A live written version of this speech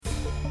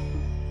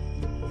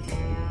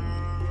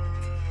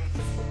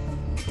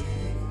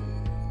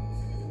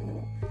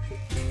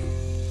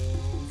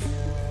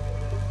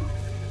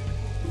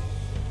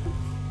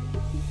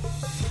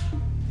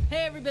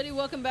everybody.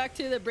 Welcome back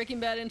to the Breaking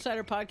Bad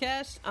Insider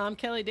Podcast. I'm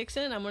Kelly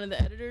Dixon. I'm one of the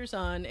editors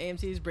on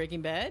AMC's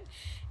Breaking Bad,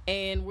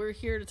 and we're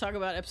here to talk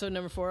about episode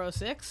number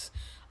 406.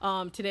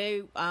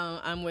 Today,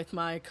 I'm with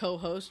my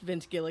co-host,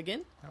 Vince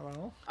Gilligan.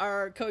 Hello.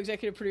 Our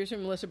co-executive producer,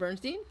 Melissa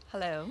Bernstein.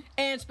 Hello.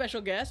 And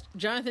special guest,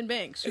 Jonathan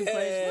Banks, who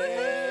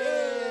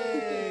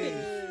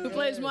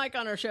plays Mike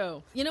on our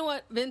show. You know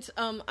what, Vince?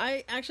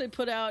 I actually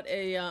put out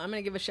I'm going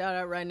to give a shout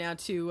out right now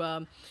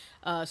to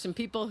some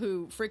people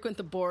who frequent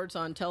the boards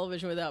on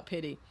Television Without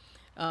Pity.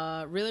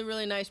 Really,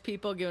 really nice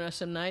people giving us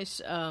some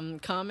nice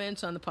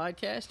comments on the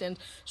podcast. And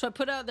so I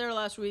put out there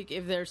last week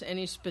if there's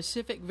any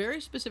very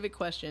specific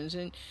questions.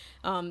 And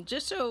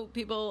just so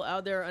people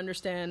out there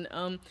understand,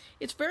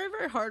 it's very,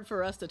 very hard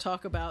for us to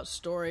talk about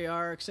story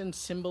arcs and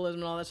symbolism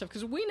and all that stuff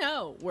because we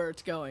know where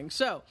it's going.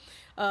 So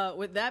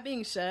with that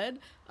being said,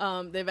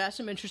 they've asked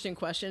some interesting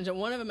questions. And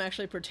one of them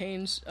actually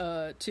pertains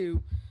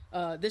to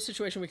this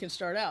situation. We can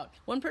start out.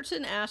 One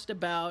person asked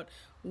about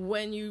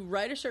when you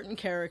write a certain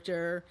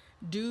character,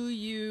 do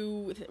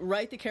you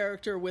write the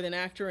character with an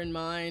actor in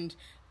mind,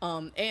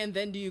 and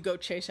then do you go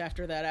chase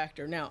after that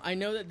actor? Now, I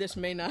know that this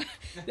may not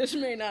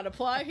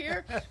apply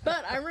here,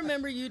 but I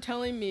remember you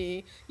telling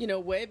me,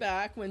 way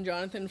back when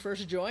Jonathan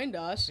first joined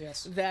us,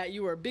 yes, that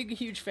you were a big,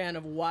 huge fan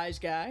of Wise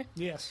Guy.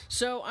 Yes.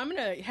 So I'm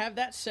going to have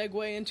that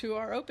segue into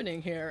our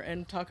opening here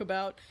and talk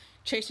about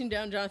chasing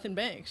down Jonathan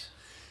Banks.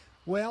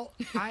 Well,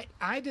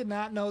 I did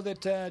not know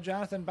that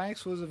Jonathan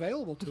Banks was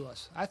available to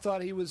us. I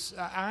thought he was.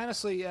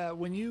 Honestly,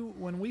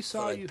 when we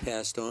saw you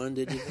passed on,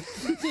 did you?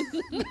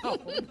 No.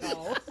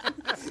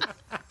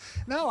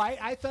 No,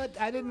 I thought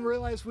I didn't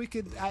realize we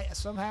could. I've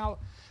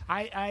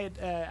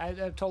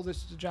told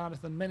this to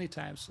Jonathan many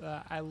times.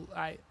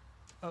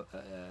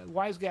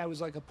 Wise Guy was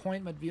like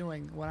appointment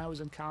viewing when I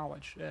was in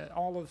college.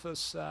 All of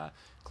us,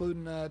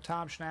 including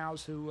Tom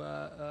Schnauz, who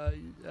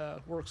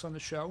works on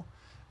the show.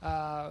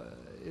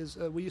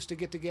 We used to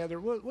get together.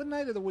 What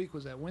night of the week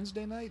was that?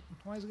 Wednesday night?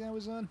 Wise Guy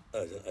was on?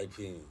 I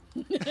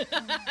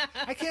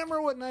can't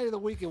remember what night of the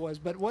week it was,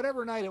 but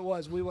whatever night it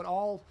was, we would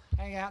all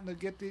hang out and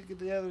get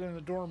together in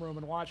the dorm room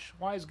and watch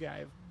Wise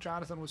Guy.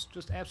 Jonathan was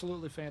just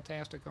absolutely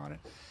fantastic on it.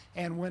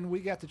 And when we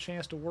got the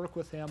chance to work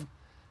with him,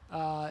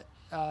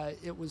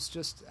 it was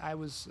just, I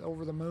was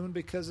over the moon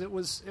because it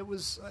was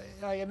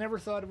I never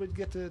thought we'd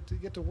get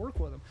to work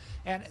with him.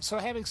 And so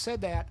having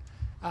said that,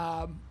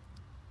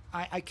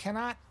 I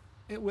cannot,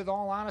 with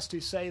all honesty,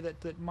 say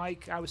that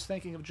Mike, I was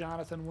thinking of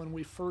Jonathan when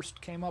we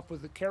first came up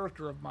with the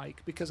character of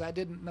Mike because I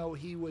didn't know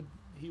he would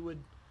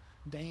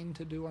deign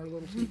to do our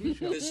little TV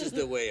show. This is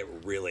the way it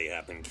really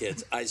happened,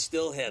 kids. I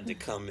still had to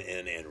come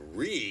in and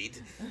read,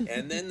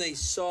 and then they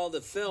saw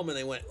the film and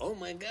they went, "Oh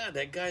my God,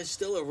 that guy's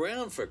still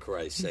around, for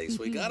Christ's sakes.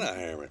 We gotta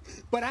hire him."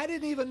 But I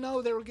didn't even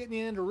know they were getting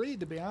you in to read,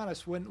 to be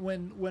honest.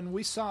 When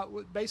we saw,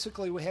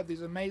 basically we have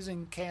these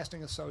amazing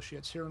casting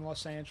associates here in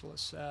Los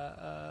Angeles,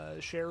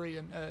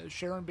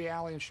 Sharon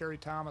Bialy and Sherry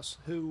Thomas,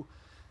 who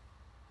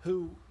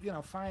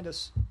find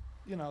us,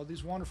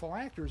 these wonderful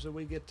actors that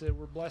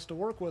we're blessed to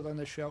work with on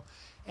this show.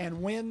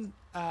 And when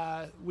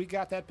we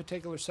got that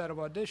particular set of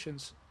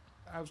auditions,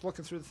 I was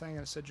looking through the thing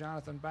and it said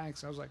Jonathan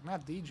Banks. I was like,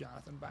 not the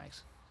Jonathan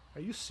Banks.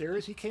 Are you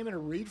serious? He came in to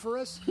read for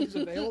us? He's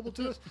available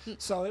to us?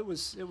 So it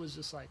was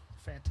just like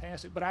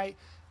fantastic. But I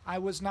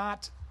was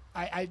not,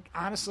 I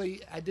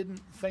honestly, I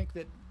didn't think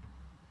that,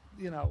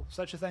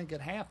 such a thing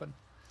could happen.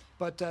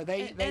 But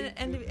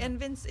and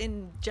Vince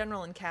in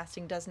general in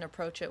casting doesn't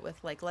approach it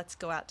with like, let's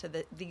go out to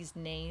these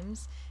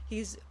names.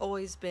 He's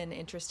always been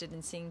interested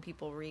in seeing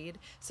people read,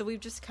 so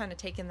we've just kind of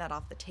taken that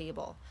off the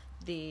table.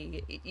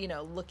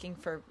 Looking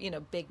for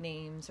big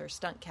names or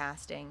stunt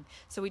casting.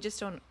 So we just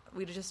don't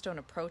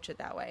approach it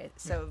that way.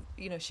 So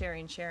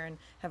Sherry and Sharon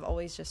have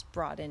always just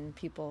brought in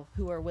people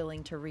who are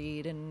willing to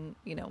read and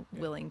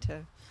willing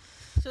to.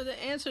 So the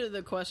answer to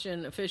the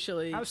question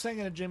officially... I was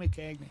thinking of Jimmy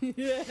Cagney.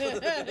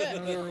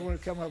 When we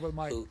come up with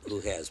Mike.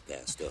 Who has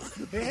passed on.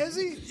 Has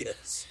he?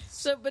 Yes.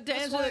 So, but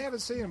That's why I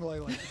haven't seen him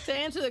lately. To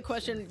answer the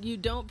question, you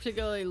don't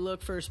particularly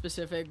look for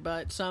specific,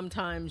 but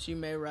sometimes you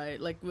may write.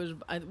 Like, was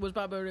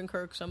Bob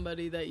Odenkirk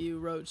somebody that you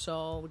wrote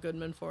Saul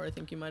Goodman for? I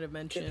think you might have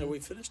mentioned. Are we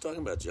finished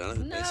talking about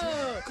Jonathan? No.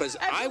 Because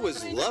I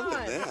was loving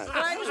that. But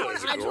I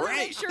just want to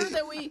make sure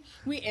that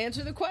we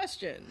answer the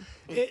question.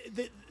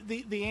 The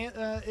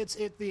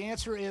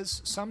answer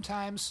is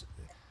sometimes.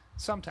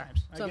 I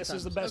guess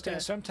is the best answer.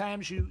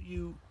 Sometimes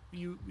you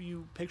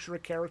picture a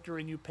character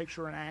and you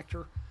picture an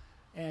actor,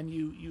 and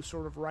you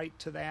sort of write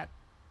to that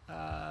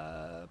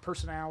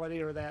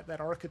personality or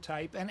that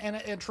archetype.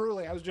 And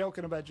truly, I was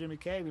joking about Jimmy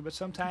Cagney, but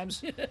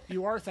sometimes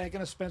you are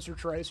thinking of Spencer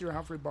Tracy or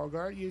Humphrey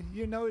Bogart.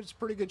 You know it's a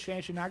pretty good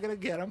chance you're not going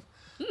to get him,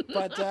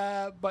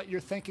 but you're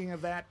thinking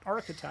of that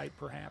archetype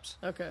perhaps.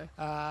 Okay.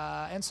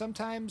 And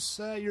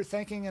sometimes you're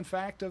thinking, in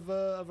fact, of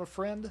a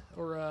friend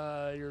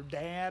or your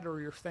dad,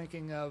 or you're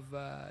thinking of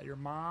your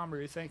mom, or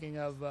you're thinking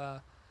of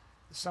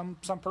some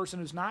person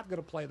who's not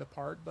going to play the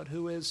part, but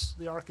who is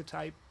the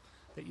archetype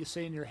that you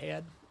see in your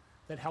head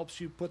that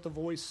helps you put the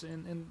voice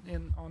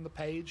in on the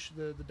page,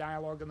 the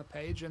dialogue on the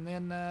page, and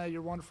then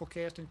your wonderful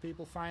casting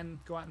people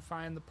go out and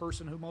find the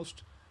person who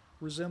most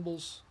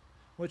resembles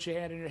what you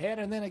had in your head.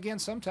 And then again,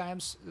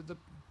 sometimes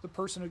the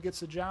person who gets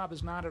the job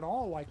is not at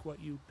all like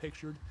what you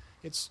pictured.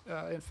 It's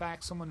in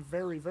fact someone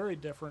very, very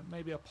different,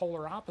 maybe a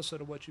polar opposite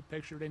of what you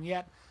pictured, and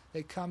yet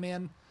they come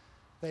in,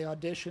 they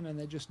audition, and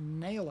they just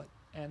nail it.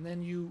 And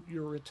then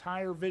your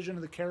entire vision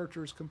of the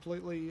character is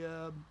completely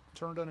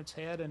turned on its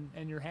head,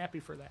 and you're happy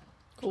for that.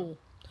 Cool.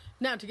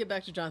 Now to get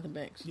back to Jonathan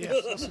Banks.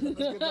 Yes, let's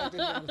get back to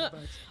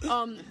Jonathan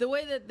Banks. The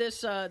way that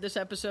this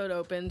episode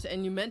opens,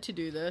 and you meant to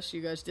do this,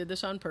 you guys did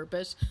this on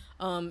purpose.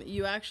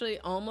 You actually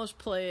almost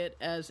play it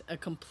as a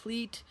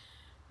complete,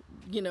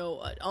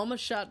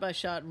 almost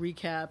shot-by-shot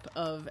recap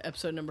of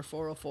episode number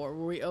 404,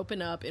 where we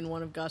open up in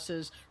one of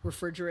Gus's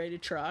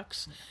refrigerated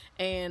trucks,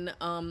 and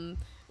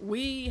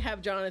we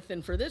have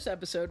Jonathan for this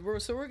episode,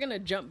 so we're going to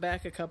jump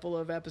back a couple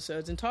of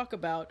episodes and talk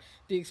about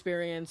the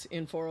experience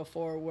in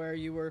 404 where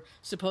you were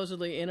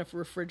supposedly in a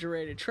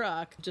refrigerated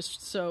truck.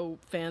 Just so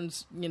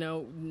fans,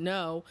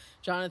 know,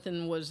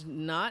 Jonathan was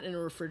not in a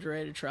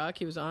refrigerated truck.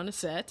 He was on a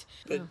set.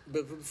 But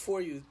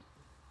before you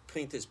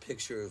paint this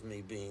picture of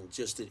me being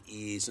just at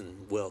ease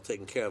and well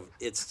taken care of,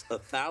 it's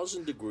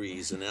 1,000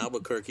 degrees in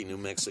Albuquerque, New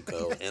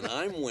Mexico, and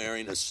I'm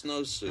wearing a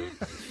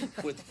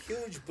snowsuit with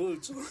huge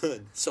boots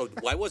on. So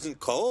I wasn't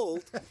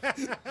cold,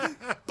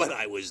 but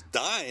I was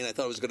dying. I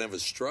thought I was going to have a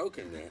stroke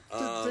in there.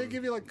 Did they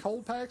give you like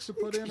cold packs to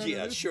put in? Yeah,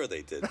 underneath? sure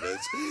they did.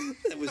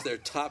 That was their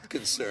top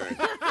concern.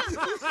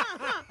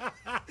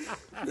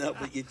 No,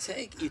 but you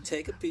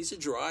take a piece of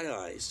dry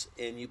ice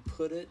and you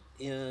put it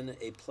in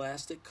a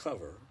plastic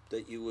cover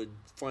that you would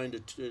find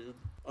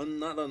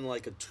not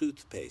unlike a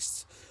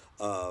toothpaste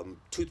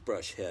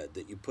toothbrush head,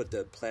 that you put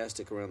that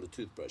plastic around the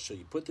toothbrush. So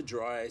you put the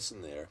dry ice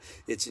in there.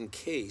 It's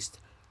encased.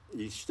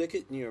 You stick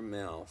it in your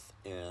mouth,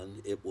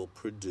 and it will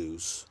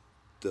produce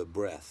the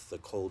breath, the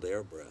cold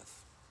air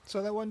breath.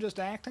 So that wasn't just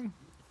acting?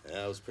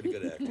 Yeah, it was pretty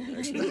good acting,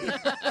 actually.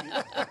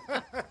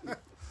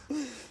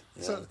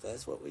 So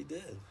that's what we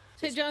did.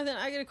 Hey, Jonathan,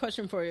 I got a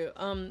question for you.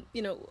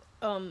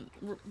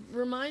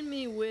 Remind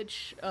me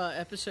which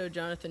episode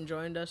Jonathan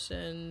joined us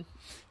in.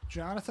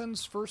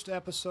 Jonathan's first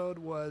episode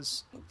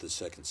was The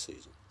second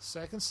season.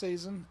 Second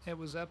season. It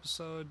was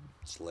episode.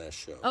 It's the last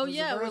show. Oh,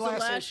 yeah, it was the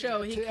last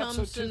show. He comes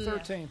episode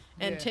 213.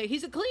 and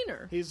he's a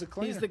cleaner. He's the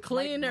cleaner. He's the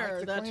cleaner. Mike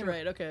the That's cleaner.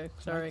 right. Okay,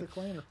 sorry. Mike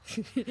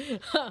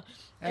the cleaner.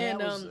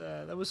 and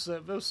that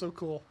was so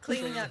cool.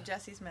 Cleaning up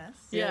Jesse's mess.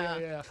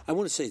 Yeah. I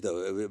want to say,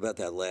 though, about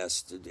that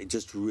last,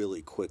 just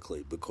really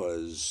quickly,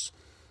 because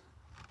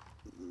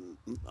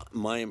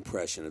my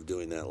impression of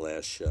doing that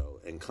last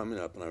show and coming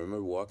up, and I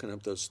remember walking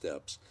up those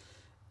steps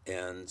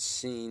and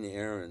seeing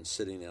Aaron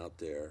sitting out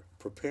there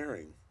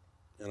preparing.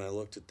 And I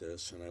looked at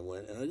this and I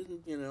went, and I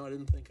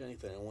didn't think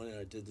anything. I went and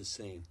I did the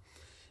scene.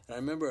 And I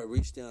remember I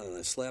reached down and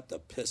I slapped the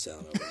piss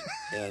out of him.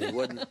 And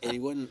he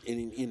wasn't,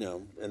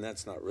 and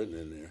that's not written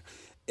in there.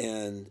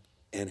 And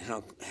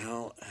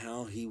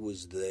how he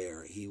was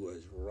there. He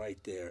was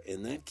right there.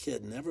 And that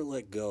kid never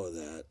let go of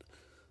that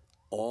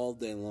all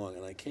day long.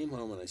 And I came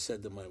home and I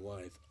said to my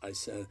wife, I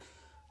said,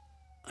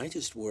 I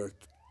just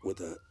worked with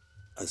a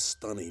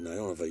stunning, I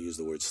don't know if I use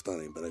the word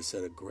stunning, but I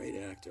said a great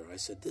actor. I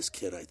said, this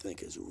kid I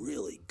think is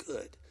really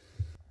good.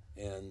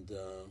 And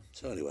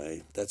so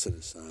anyway, that's an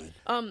aside.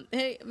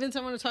 Hey, Vince,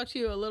 I want to talk to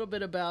you a little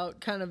bit about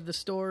kind of the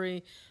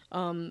story,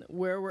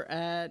 where we're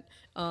at.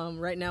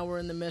 Right now we're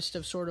in the midst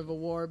of sort of a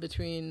war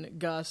between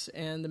Gus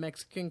and the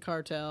Mexican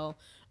cartel.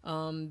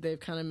 They've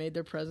kind of made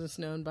their presence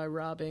known by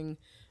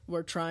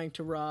we're trying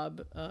to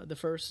rob the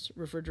first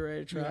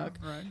refrigerated truck.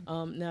 Yeah,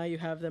 right. Now you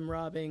have them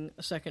robbing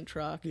a second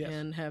truck, yes.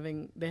 and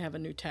they have a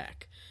new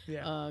tech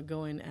Yeah.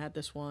 going at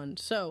this one.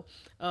 So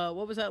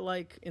what was that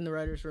like in the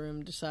writer's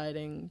room,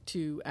 deciding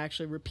to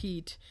actually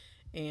repeat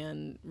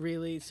and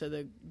really, so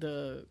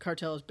the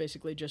cartel is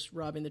basically just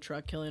robbing the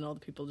truck, killing all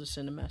the people to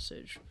send a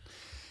message?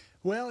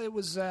 Well, it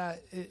was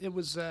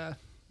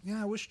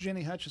I wish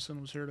Jenny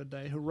Hutchison was here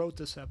today, who wrote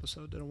this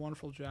episode, did a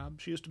wonderful job.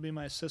 She used to be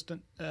my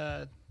assistant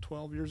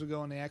 12 years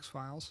ago on the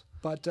X-Files.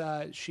 But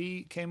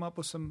she came up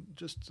with some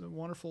just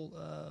wonderful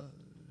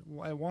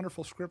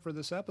script for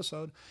this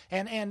episode.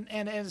 And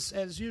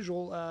as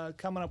usual,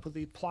 coming up with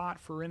the plot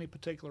for any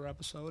particular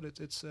episode,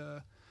 it's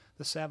the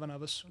seven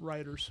of us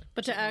writers.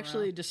 But to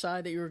actually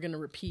decide that you were going to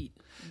repeat.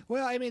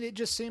 Well, I mean, it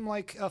just seemed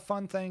like a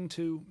fun thing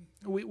to...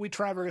 We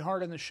try very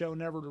hard in the show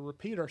never to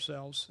repeat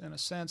ourselves, in a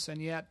sense,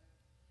 and yet...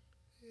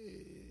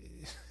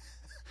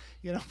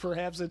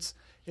 perhaps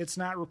it's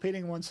not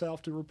repeating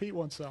oneself to repeat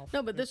oneself.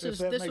 No, but this was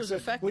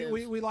effective.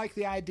 We like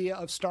the idea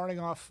of starting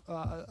off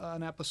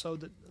an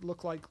episode that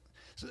looked like,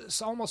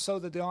 it's almost so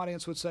that the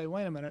audience would say,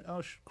 "Wait a minute!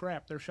 Oh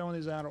crap! They're showing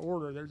these out of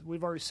order.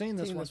 We've already seen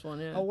this one.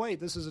 Yeah. Oh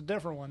wait, this is a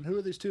different one. Who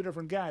are these two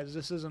different guys?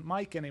 This isn't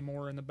Mike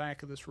anymore in the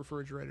back of this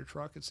refrigerator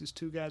truck. It's these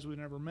two guys we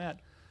never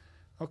met."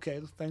 Okay,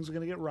 things are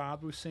going to get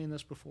robbed. We've seen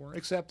this before,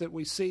 except that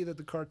we see that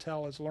the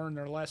cartel has learned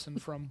their lesson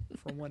from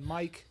when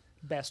Mike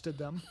bested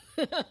them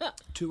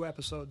 2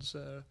 episodes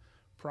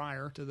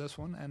prior to this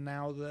one, and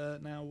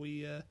now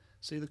we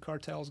see the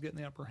cartels getting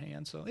the upper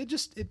hand. So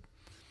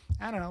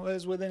I don't know,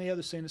 as with any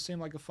other scene, it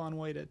seemed like a fun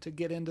way to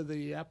get into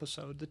the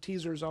episode. The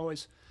teaser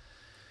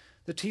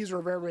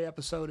of every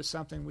episode is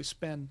something we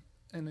spend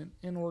an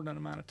inordinate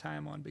amount of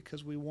time on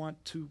because we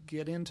want to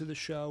get into the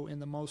show in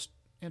the most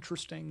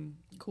interesting,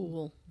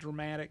 cool,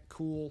 dramatic,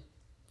 cool,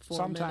 4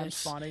 sometimes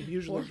minutes. funny,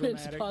 usually 4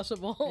 minutes dramatic.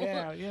 possible.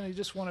 Yeah, you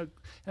just want to.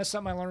 That's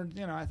something I learned.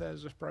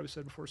 As I probably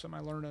said before, something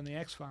I learned on the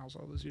X-Files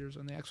all those years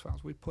on the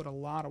X-Files. We put a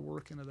lot of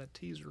work into that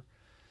teaser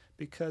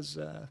because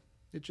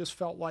it just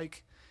felt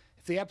like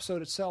if the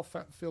episode itself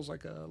feels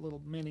like a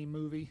little mini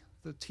movie,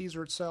 the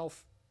teaser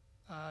itself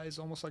is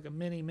almost like a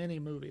mini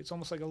movie. It's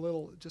almost like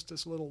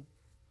this little,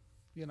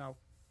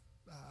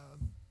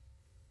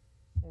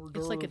 hors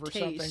It's like a d'oeuvre or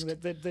taste. something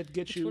that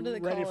gets It's you what do they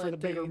ready call for it? the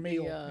bigger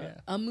meal.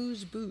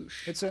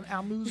 Amuse-bouche. It's an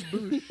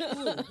amuse-bouche.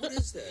 Oh, what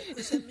is that? What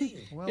does that mean?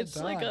 Well It's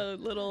done. like a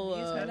little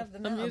Amusement of the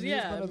mouth.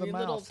 Amusement of the a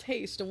little mouth.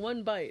 taste and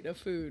one bite of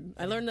food.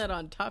 I learned that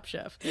on Top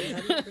Chef. How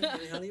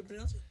do you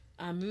pronounce it?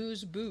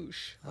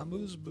 Amuse-bouche.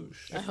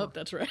 Amuse-bouche. I hope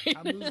that's right.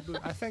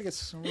 Amuse-bouche. I think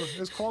it's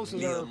as close as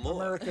Me our more.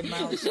 American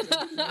mouths.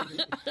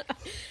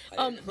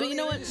 But you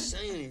know what?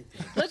 Insane.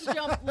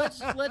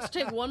 Let's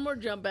take one more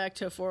jump back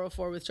to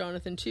 404 with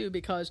Jonathan too,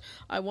 because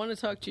I want to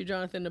talk to you,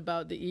 Jonathan,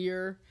 about the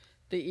ear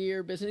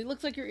business. It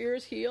looks like your ear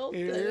is healed.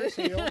 Ears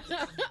healed.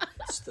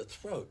 It's the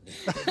throat.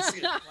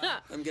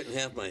 I'm getting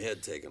half my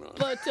head taken off.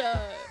 But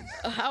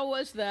how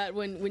was that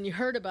when you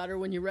heard about it, or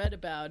when you read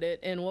about it,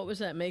 and what was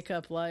that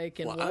makeup like?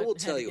 And Well, what I will had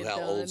tell to you get how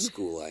done? old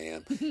school I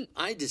am.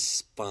 I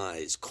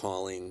despise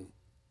calling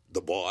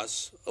the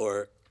boss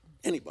or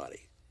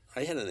anybody.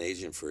 I had an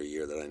agent for a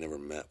year that I never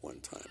met one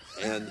time,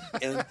 and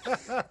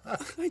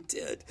I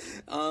did.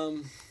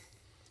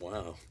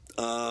 Wow.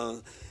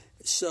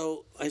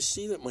 So I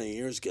see that my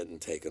ear's getting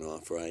taken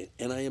off, right?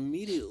 And I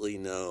immediately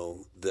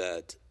know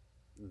that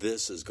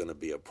this is going to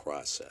be a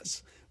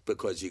process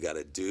because you got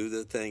to do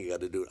the thing, you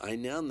got to do it. I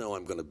now know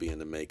I'm going to be in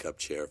the makeup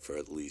chair for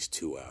at least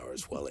 2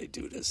 hours while I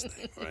do this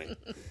thing, right?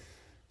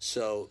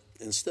 So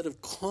instead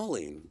of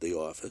calling the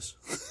office,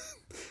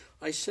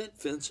 I sent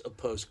Vince a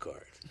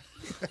postcard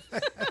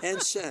and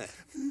said,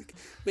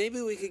 maybe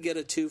we could get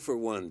a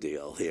 2-for-1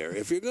 deal here.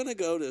 If you're going to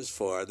go this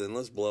far, then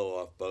let's blow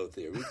off both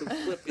here. We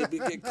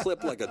could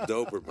clip like a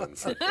Doberman,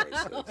 for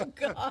Christ's sake. Oh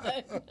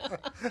God!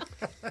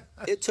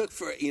 It took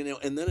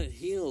and then it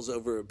heals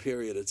over a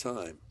period of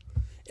time.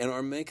 And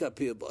our makeup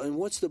people, and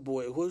what's the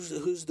boy?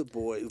 Who's the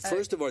boy?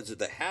 First of all, it's at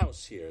the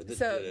house here that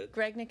So did it.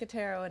 Greg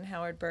Nicotero and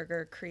Howard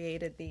Berger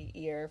created the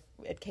ear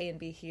at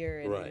K&B here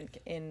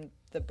in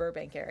the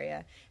Burbank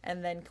area,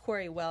 and then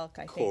Corey Welk,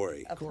 I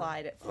think,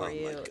 applied it for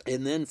you.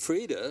 And then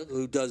Frida,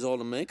 who does all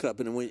the makeup,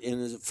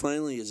 and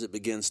finally, as it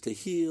begins to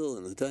heal,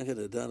 and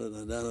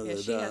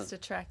She has to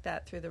track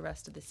that through the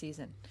rest of the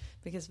season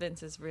because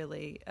Vince is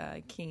really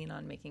keen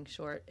on making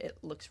sure it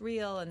looks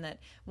real, and that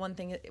one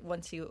thing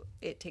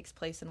it takes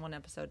place in one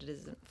episode, it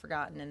isn't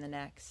forgotten in the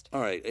next.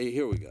 All right,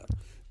 here we go.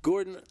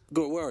 Gordon,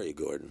 where are you,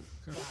 Gordon?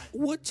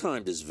 What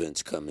time does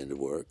Vince come into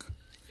work?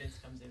 Vince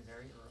comes in very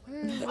early.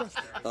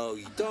 Oh,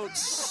 don't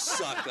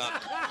suck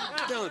up.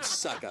 Don't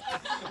suck up.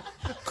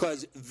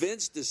 Because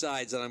Vince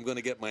decides that I'm going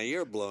to get my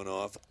ear blown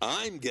off.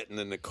 I'm getting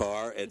in the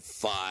car at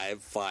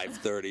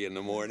 5:30 in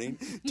the morning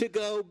to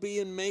go be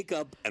in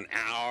makeup an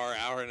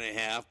hour and a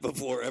half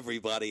before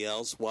everybody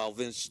else, while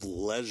Vince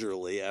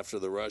leisurely, after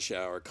the rush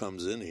hour,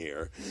 comes in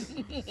here.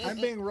 I'm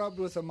being rubbed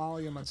with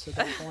emoluments at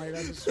that point.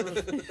 I just sort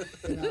of,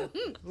 a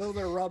little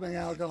bit of rubbing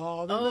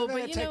alcohol. Oh, then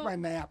but I you take know- my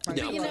nap. Now,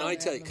 you know, can I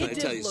tell you? Can it I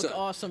tell did you look something?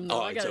 awesome, though,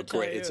 Oh, I it's gotta a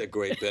great. tell you. It's a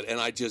great bit, and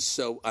I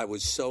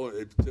was so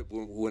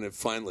when it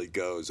finally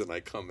goes, and I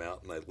come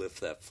out and I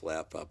lift that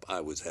flap up.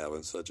 I was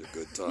having such a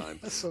good time.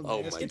 so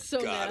Oh nasty. my It's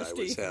so God, I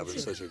nasty. was having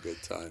such a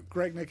good time.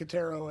 Greg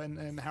Nicotero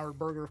and Howard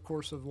Berger, of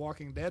course, of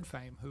Walking Dead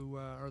fame, who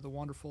are the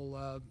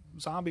wonderful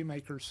zombie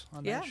makers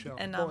on Yeah, that show.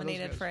 and Boy, those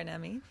nominated guys. for an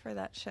Emmy for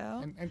that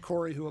show. And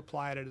Corey, who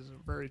applied it, is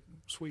a very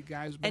sweet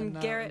guy. Who's been,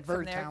 And Garrett very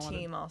from their talented.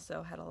 team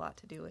also had a lot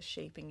to do with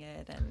shaping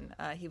it, and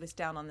he was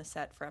down on the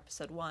set for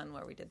episode 1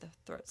 where we did the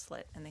throat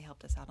slit, and they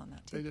helped us out on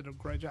that They too. did a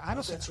great job. I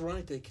don't That's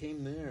right, they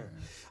came there.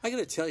 I got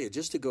to tell you,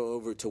 just to go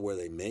over to where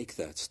they make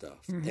that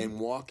stuff and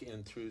walk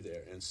in through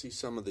there and see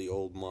some of the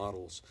old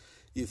models,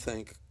 you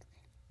think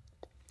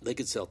they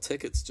could sell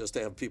tickets just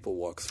to have people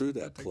walk through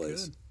that They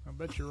place. could. I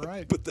bet you're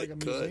right. But It's they like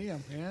a could.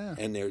 museum. Yeah.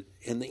 And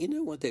you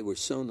know what? They were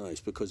so nice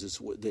because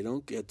they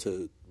don't get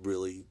to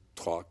really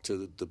talk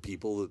to the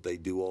people that they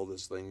do all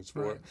these things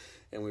for. Right.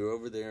 And we were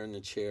over there in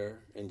the chair,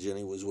 and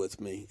Jenny was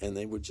with me, and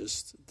they were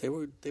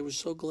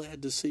so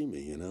glad to see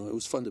me. It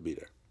was fun to be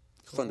there.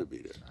 Fun to be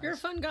there. You're a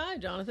fun guy,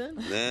 Jonathan.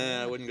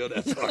 Nah, I wouldn't go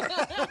that far.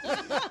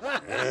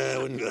 I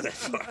wouldn't go that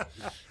far.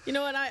 You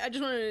know what? I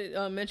just wanted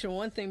to mention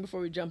one thing before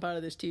we jump out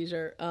of this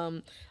teaser.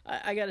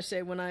 I got to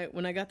say, when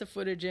I got the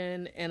footage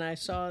in and I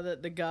saw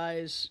that the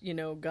guys,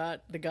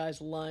 got the guy's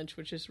lunch,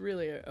 which is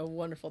really a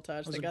wonderful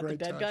touch. was They a got the great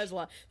dead touch. guy's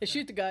lunch. They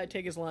shoot the guy,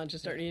 take his lunch,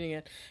 and start eating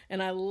it.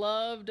 And I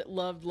loved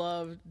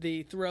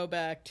the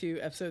throwback to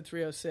episode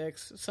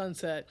 306,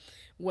 Sunset,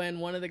 when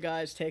one of the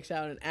guys takes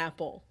out an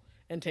apple.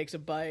 and takes a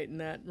bite, and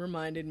that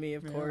reminded me,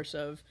 of course,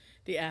 of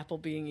the apple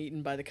being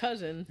eaten by the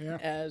cousin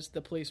as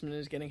the policeman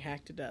is getting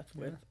hacked to death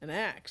with an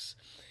axe.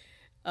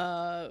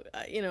 Bad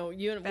we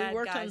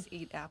worked guys on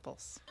eat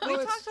apples. We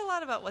talked a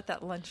lot about what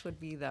that lunch would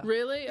be, though.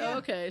 Really? Oh,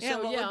 okay. Yeah,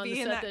 So what on would the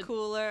be in set that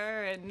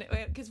cooler, and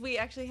because we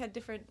actually had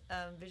different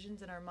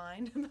visions in our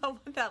mind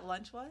about what that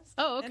lunch was.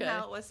 Oh, okay. And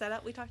how it was set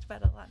up. We talked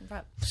about it a lot in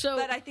prep. So-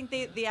 but I think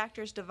the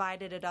actors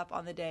divided it up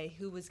on the day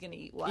who was going to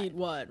eat what. Eat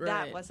what, right.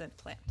 That wasn't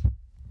planned.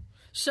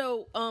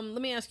 So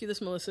let me ask you this,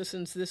 Melissa,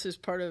 since this is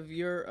part of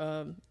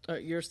your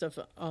stuff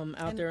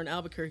out there in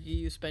Albuquerque,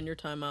 you spend your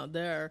time out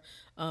there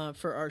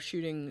for our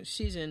shooting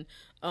season.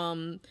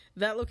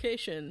 That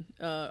location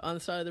on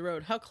the side of the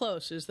road, how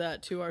close is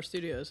that to our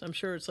studios? I'm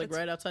sure it's like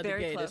right outside the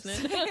gate, close.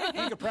 isn't it?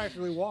 You could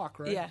practically walk,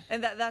 right? Yeah,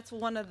 and that's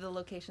one of the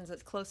locations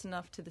that's close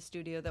enough to the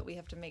studio that we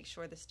have to make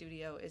sure the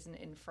studio isn't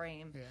in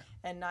frame. Yeah.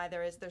 And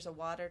there's a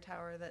water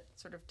tower that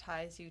sort of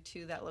ties you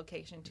to that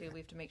location too. We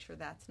have to make sure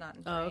that's not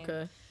in frame. Oh,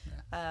 okay.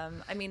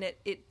 I mean,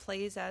 it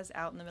plays as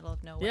out in the middle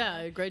of nowhere.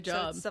 Yeah, great So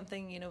job. it's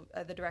something,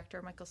 the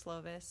director, Michael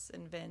Slovis,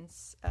 and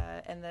Vince,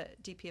 and the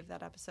DP of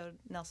that episode,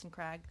 Nelson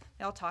Craig,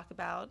 they all talk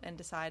about and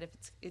decide if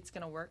it's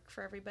going to work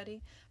for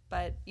everybody.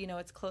 But,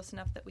 it's close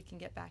enough that we can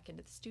get back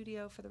into the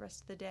studio for the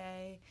rest of the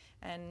day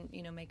and,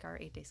 make our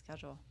 8-day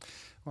schedule.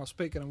 Well,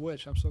 speaking of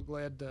which, I'm so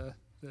glad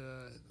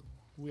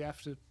we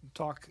have to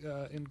talk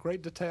in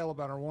great detail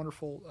about our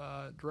wonderful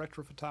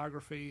director of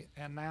photography,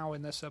 and now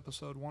in this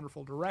episode,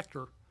 wonderful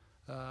director,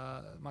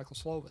 Michael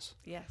Slovis.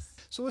 Yes.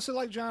 So what's it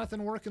like,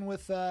 Jonathan, working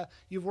with,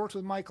 you've worked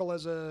with Michael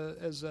as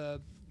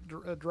a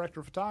director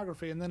of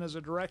photography, and then as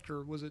a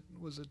director, was it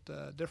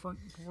different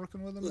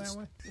working with him that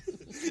way?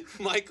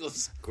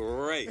 Michael's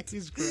great.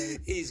 He's great.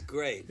 He's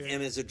great. Yeah.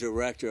 And as a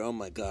director, oh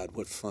my God,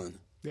 what fun.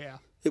 Yeah.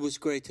 It was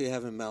great to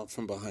have him out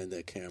from behind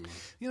that camera.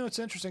 It's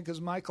interesting because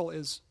Michael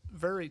is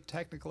very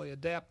technically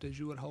adept, as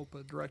you would hope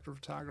a director of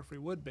photography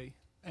would be.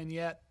 And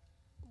yet,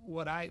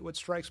 what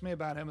strikes me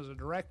about him as a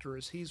director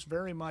is he's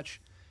very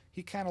much,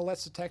 he kind of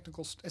lets the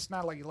technical, it's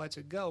not like he lets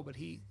it go, but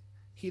he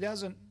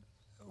doesn't,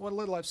 what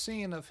little I've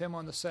seen of him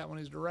on the set when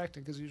he's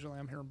directing, because usually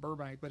I'm here in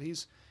Burbank, but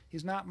he's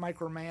not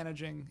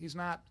micromanaging, he's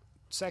not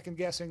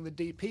second-guessing the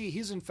DP.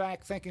 He's, in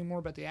fact, thinking more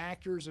about the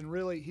actors, and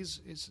really,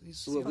 he's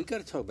well, we got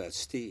to talk about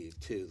Steve,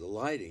 too, the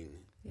lighting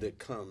that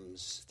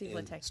comes.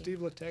 Steve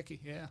Latecki,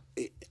 yeah.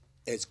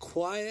 It's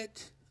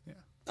quiet,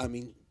 I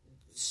mean,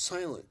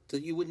 silent,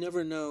 that you would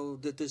never know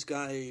that this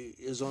guy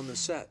is on the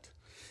set.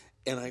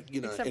 And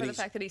except for the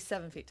fact that he's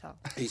 7 feet tall.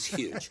 He's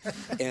huge.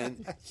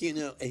 And,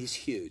 he's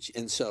huge.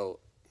 And so,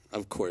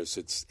 of course,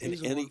 it's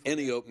in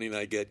any opening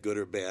I get, good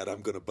or bad,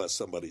 I'm going to bust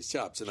somebody's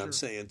chops. And I'm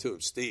saying to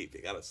him, Steve,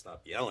 you got to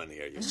stop yelling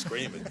here. You're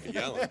screaming, you're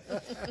yelling.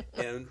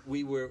 And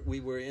we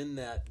were in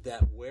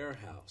that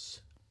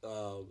warehouse,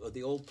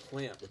 the old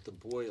plant with the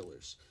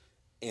boilers.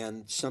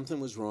 And something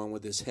was wrong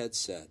with his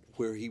headset,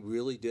 where he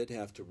really did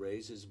have to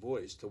raise his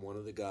voice to one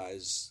of the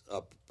guys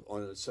up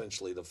on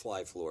essentially the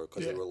fly floor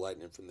because they were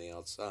lighting it from the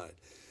outside.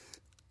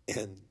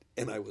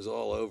 And I was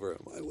all over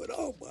him. I went,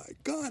 "Oh my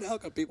God, how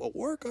can people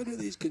work under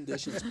these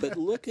conditions?" But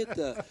look at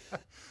the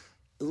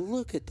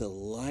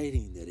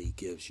lighting that he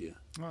gives you.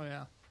 Oh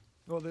yeah.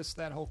 Well,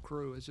 that whole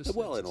crew is just in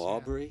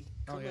Aubrey.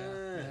 Oh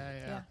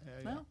yeah.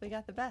 Well, we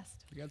got the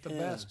best. We got the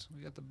best.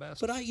 We got the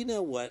best. But you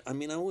know what? I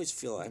mean, I always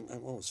feel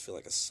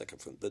like a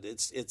sycophant. But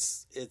it's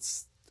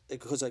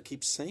because I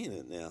keep saying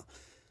it now.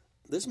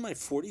 This is my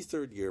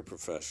 43rd year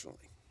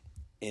professionally,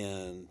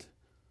 and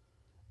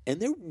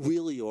there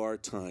really are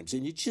times,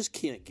 and you just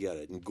can't get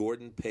it. And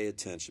Gordon, pay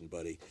attention,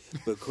 buddy,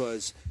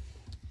 because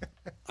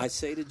I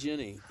say to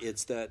Ginny,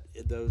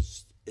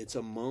 it's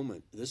a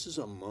moment. This is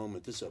a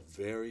moment. This is a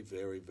very,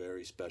 very,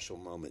 very special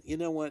moment. You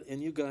know what?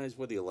 And you guys,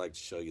 whether you like the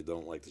show, you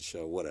don't like the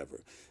show, whatever.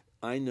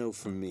 I know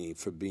for me,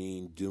 for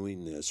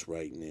doing this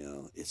right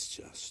now, it's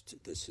just,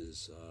 this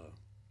is,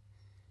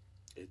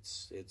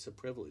 it's a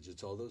privilege.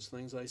 It's all those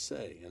things I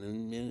say,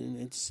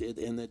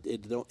 and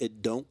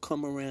it don't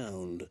come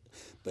around,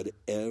 but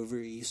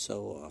every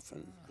so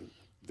often,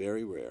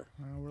 very rare.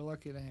 Well, we're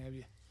lucky to have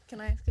you. Can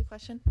I ask a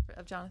question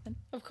of Jonathan?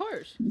 Of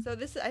course. So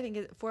this, I think,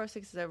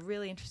 406 is a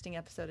really interesting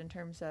episode in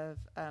terms of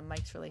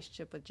Mike's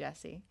relationship with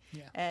Jesse.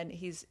 Yeah. And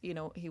he's,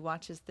 he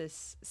watches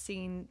this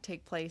scene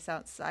take place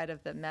outside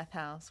of the meth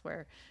house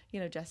where,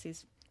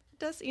 Jesse's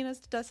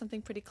does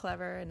something pretty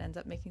clever and ends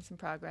up making some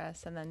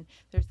progress. And then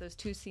there's those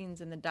two scenes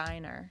in the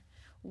diner.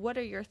 What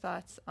are your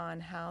thoughts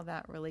on how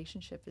that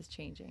relationship is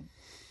changing?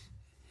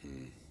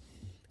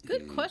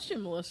 Good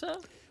question, Melissa.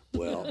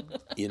 Well,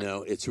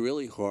 it's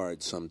really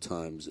hard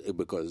sometimes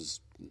because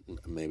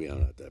maybe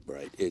I'm not that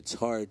bright. It's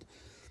hard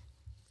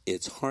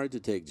to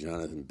take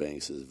Jonathan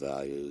Banks's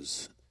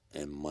values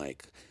and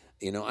Mike.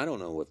 I don't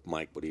know if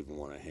Mike would even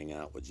want to hang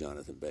out with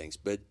Jonathan Banks,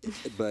 but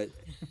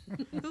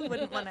who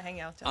wouldn't want to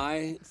hang out with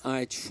Jonathan?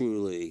 I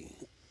truly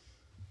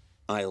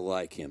I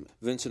like him.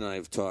 Vince and I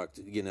have talked,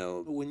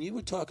 when you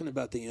were talking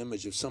about the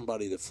image of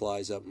somebody that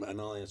flies up, and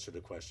I'll answer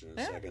the question in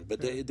a second,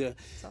 but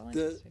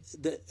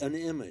an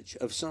image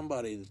of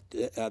somebody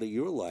out of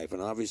your life,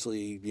 and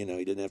obviously, he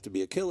didn't have to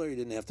be a killer, he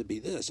didn't have to be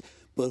this,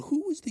 but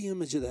who was the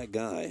image of that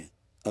guy,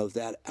 of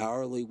that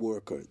hourly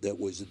worker that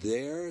was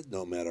there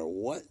no matter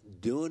what,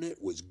 doing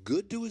it, was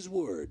good to his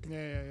word?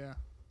 Yeah.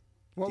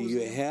 Do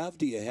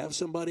you have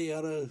somebody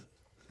out of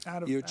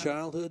your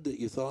childhood that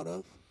you thought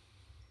of?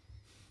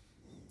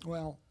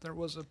 Well, there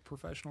was a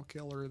professional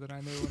killer that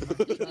I knew in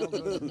my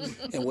childhood.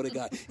 And what a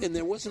guy. And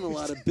there wasn't a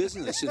lot of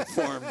business in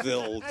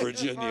Farmville,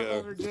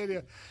 Virginia.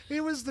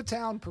 He was the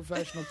town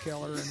professional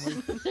killer,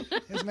 and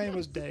his name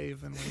was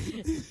Dave, and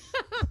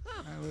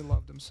we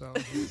loved him so.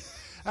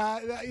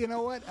 You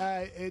know what?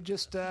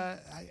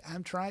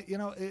 I'm trying.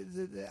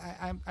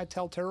 I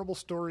tell terrible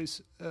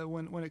stories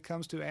when it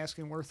comes to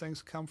asking where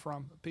things come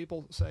from.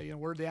 People say,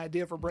 where did the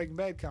idea for Breaking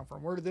Bad come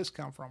from? Where did this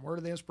come from? Where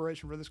did the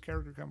inspiration for this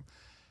character come from?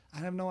 I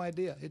have no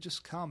idea. It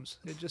just comes.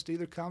 It just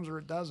either comes or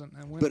it doesn't.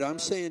 And but I'm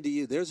saying to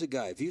you, there's a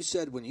guy. If you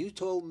said, when you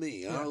told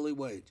me hourly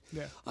wage,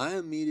 I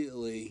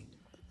immediately,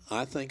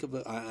 I think of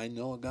I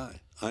know a guy.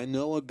 I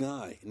know a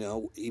guy.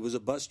 Now, he was a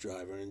bus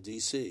driver in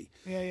D.C.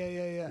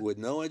 Yeah. With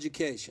no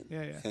education.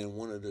 Yeah.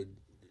 And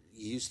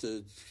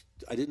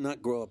I did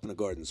not grow up in a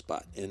garden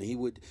spot. And he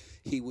would,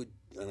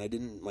 and I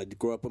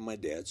grew up with my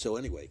dad. So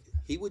anyway,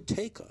 he would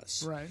take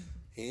us, right,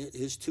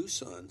 his two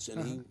sons,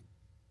 and he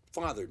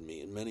fathered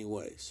me in many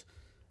ways.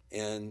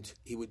 And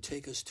he would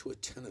take us to a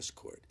tennis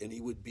court, and he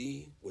would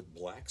be with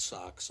black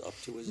socks up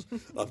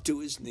to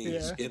his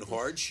knees in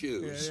hard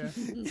shoes,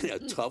 and a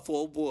tough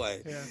old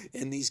boy. Yeah.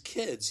 And these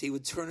kids, he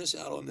would turn us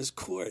out on this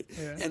court,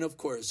 and of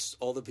course,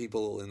 all the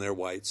people in their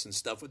whites and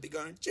stuff would be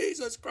going,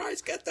 "Jesus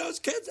Christ, get those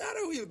kids out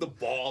of here!" The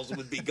balls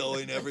would be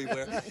going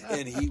everywhere,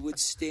 and he would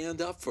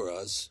stand up for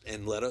us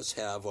and let us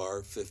have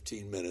our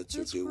 15 minutes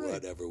or do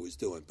whatever was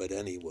doing. But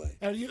anyway,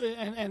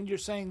 and you're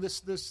saying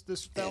this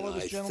fellow,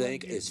 this gentleman. I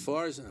think, as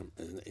far as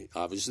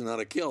obviously not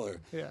a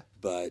killer,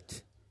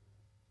 but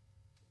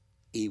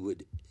he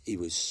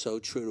was so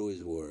true to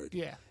his word.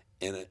 Yeah.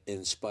 And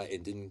in spite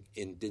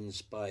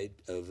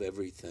of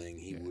everything,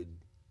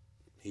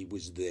 he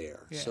was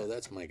there. Yeah. So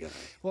that's my guy.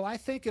 Well, I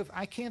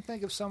can't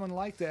think of someone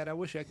like that. I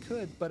wish I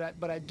could, but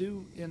I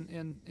do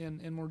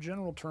in more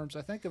general terms.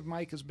 I think of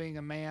Mike as being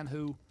a man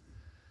who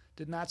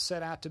did not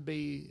set out to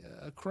be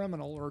a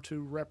criminal or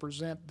to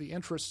represent the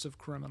interests of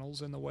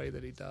criminals in the way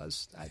that he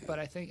does. But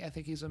I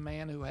think he's a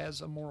man who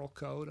has a moral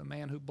code, a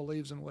man who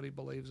believes in what he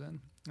believes in,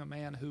 a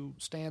man who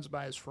stands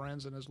by his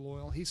friends and is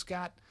loyal.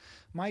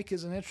 Mike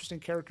is an interesting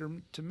character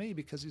to me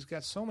because he's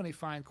got so many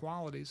fine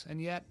qualities,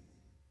 and yet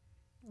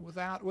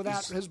without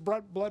his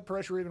blood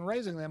pressure even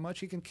raising that much,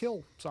 he can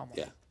kill someone.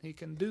 Yeah. He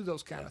can do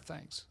those kind of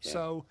things. Yeah.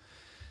 So,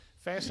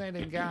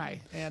 fascinating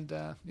guy, and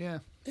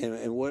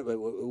And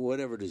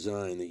whatever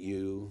design that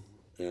you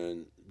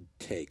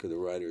take, or the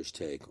writers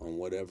take, on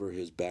whatever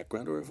his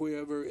background, or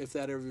if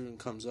that ever even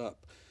comes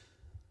up,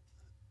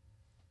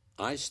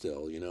 I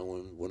still,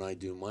 when I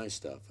do my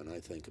stuff and I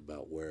think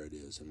about where it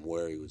is and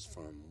where he was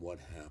from, what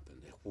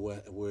happened,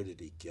 where did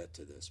he get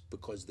to this?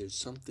 Because there's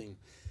something,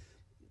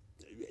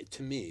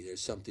 to me,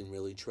 there's something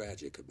really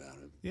tragic about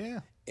him. Yeah.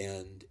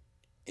 And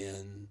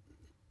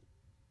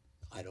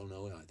I don't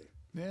know either.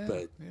 Yeah.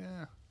 But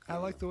I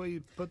like the way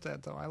you put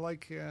that, though. I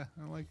like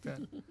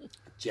that.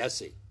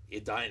 Jesse,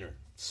 Diner.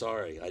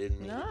 Sorry, I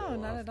didn't mean to go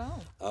not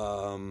off. at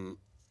all.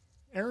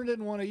 Aaron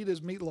didn't want to eat his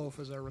meatloaf,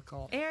 as I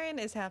recall. Aaron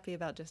is happy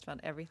about just about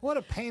everything. What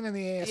a pain in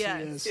the ass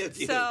he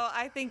is. So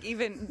I think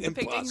even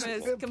depicting him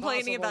as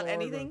complaining about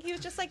anything, order. he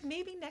was just like,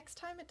 maybe next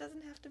time it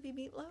doesn't have to be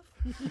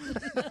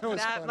meatloaf.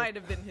 That might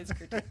have been his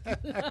critique.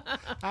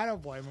 I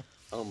don't blame him.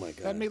 Oh, my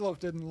God. That meatloaf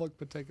didn't look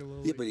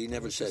particularly Yeah, but he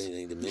never said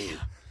anything to me.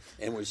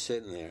 And we're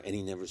sitting there, and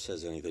he never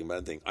says anything.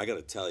 But I got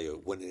to tell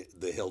you, when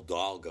the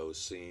Hidalgo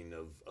scene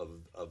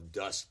of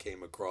dust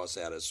came across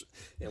at us,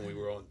 and we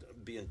were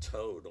being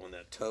towed on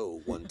that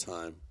tow one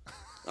time.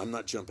 I'm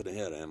not jumping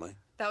ahead, am I?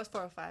 That was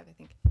 405, I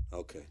think.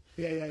 Okay.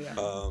 Yeah.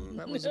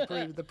 That was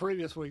the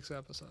previous week's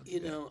episode.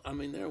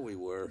 There we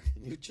were.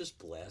 You're just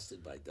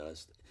blasted by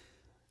dust.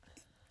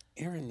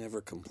 Aaron never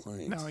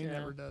complains. No, he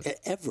never does.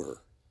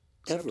 Ever.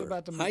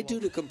 About the I do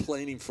the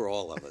complaining for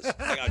all of us.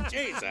 I go,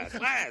 Jesus,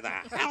 what the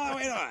hell are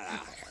we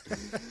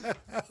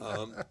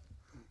doing?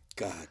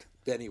 God.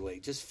 Anyway,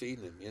 just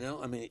feeding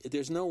him,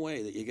 there's no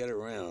way that you get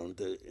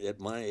around at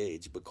my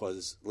age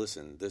because,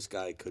 listen, this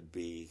guy could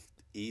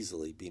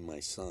easily be my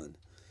son.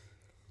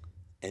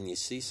 And you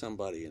see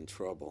somebody in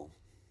trouble.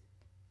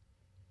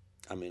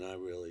 I don't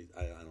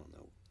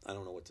know. I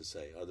don't know what to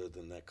say other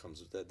than that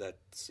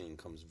scene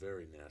comes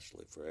very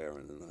naturally for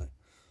Aaron and I.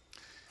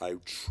 I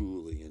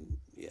truly,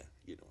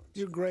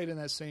 You're great in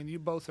that scene. You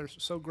both are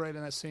so great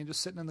in that scene,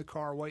 just sitting in the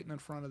car waiting in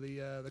front of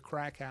the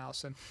crack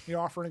house, and you're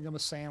offering him a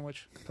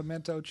sandwich,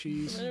 pimento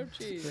cheese.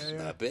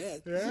 Not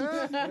bad.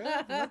 Yeah,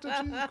 pimento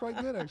cheese is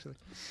quite good, actually.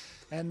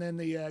 And then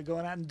the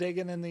going out and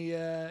digging in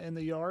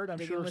the yard. I'm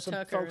digging sure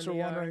some folks are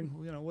wondering,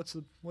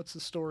 what's the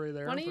story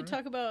there? Why don't you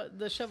talk about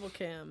the shovel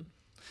cam?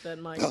 that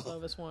Mike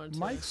Slovis wanted to.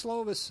 Mike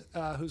Slovis,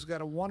 who's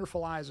got a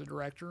wonderful eye as a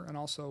director and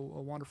also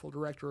a wonderful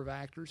director of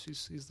actors.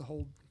 He's the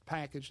whole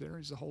package there.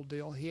 He's the whole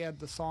deal. He had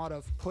the thought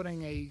of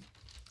putting a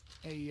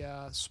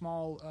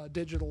small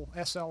digital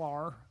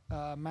SLR,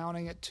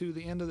 mounting it to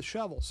the end of the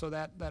shovel, so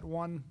that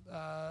one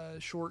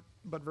short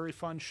but very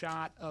fun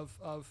shot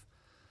of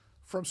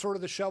from sort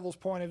of the shovel's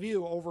point of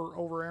view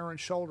over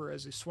Aaron's shoulder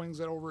as he swings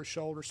it over his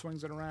shoulder,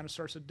 swings it around, and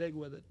starts to dig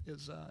with it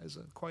is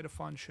quite a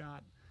fun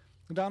shot.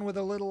 Done with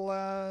a little,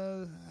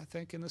 I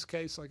think in this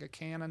case, like a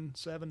Canon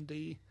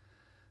 7D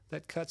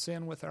that cuts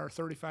in with our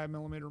 35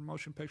 millimeter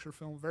motion picture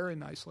film very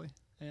nicely.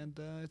 And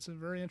it's a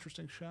very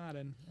interesting shot,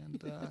 and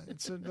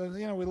it's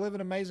we live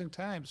in amazing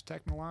times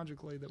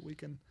technologically that we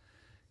can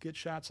get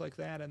shots like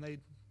that, and they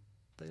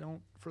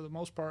don't, for the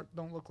most part,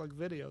 don't look like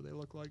video. They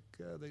look like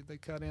they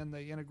cut in,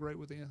 they integrate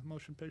with the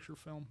motion picture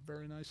film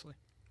very nicely.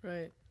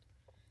 Right.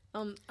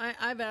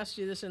 I've asked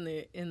you this in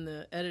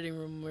the editing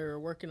room when we were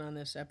working on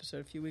this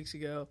episode a few weeks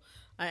ago.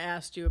 I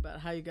asked you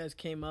about how you guys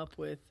came up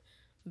with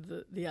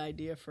the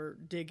idea for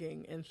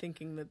digging and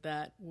thinking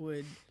that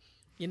would,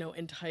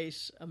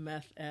 entice a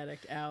meth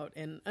addict out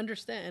and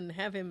understand and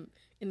have him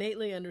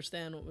innately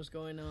understand what was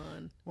going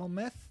on. Well,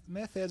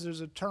 meth heads, there's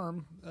a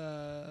term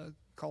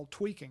called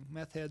tweaking.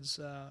 Meth heads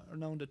are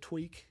known to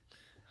tweak.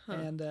 Huh.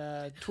 And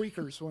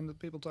tweakers, when the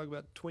people talk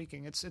about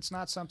tweaking, it's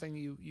not something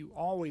you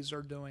always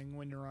are doing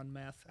when you're on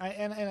meth.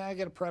 And I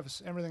got to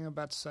preface everything I'm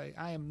about to say.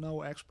 I am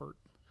no expert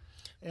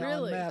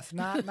on meth,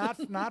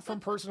 not from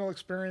personal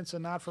experience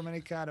and not from any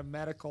kind of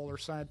medical or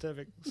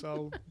scientific.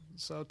 So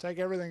take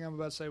everything I'm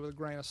about to say with a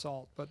grain of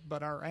salt.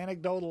 But our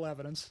anecdotal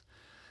evidence,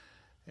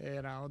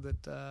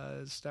 that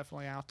is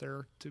definitely out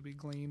there to be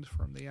gleaned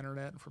from the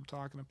internet and from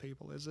talking to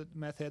people, is that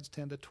meth heads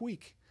tend to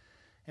tweak.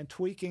 And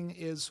tweaking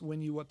is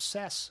when you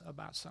obsess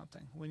about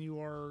something, when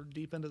you are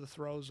deep into the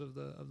throes of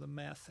the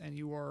meth and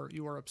you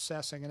are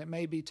obsessing. And it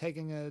may be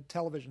taking a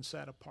television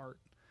set apart.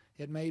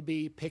 It may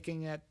be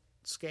picking at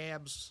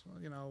scabs,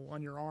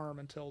 on your arm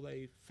until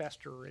they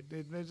fester.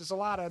 There's a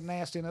lot of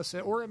nastiness.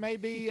 Or it may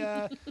be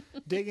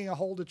digging a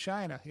hole to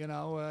China,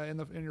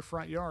 in your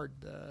front yard.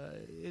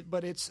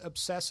 But it's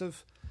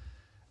obsessive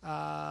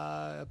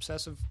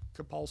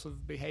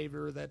compulsive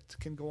behavior that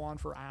can go on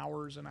for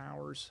hours and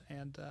hours,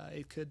 and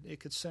it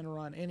could center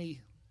on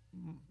any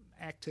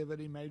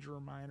activity, major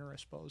or minor, I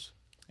suppose.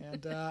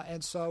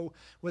 And so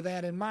with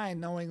that in mind,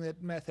 knowing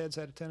that meth heads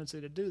had a tendency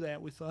to do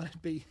that, we thought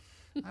it'd be,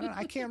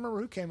 I can't remember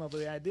who came up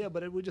with the idea,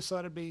 but we just thought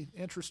it'd be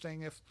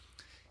interesting if,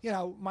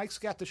 Mike's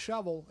got the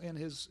shovel in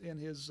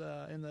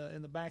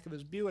the back of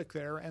his Buick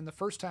there, and the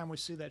first time we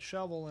see that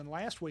shovel in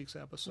last week's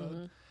episode.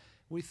 Mm-hmm.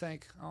 We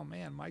think, oh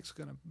man, Mike's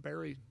going to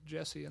bury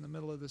Jesse in the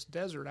middle of this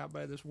desert out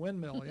by this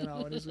windmill,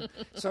 And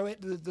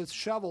the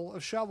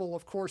shovel,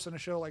 of course, in a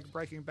show like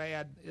Breaking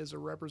Bad, is a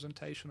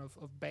representation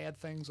of bad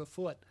things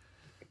afoot.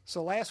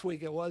 So last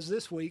week it was.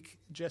 This week,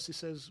 Jesse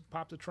says,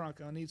 "Pop the trunk,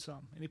 I need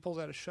some," and he pulls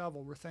out a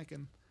shovel. We're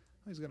thinking,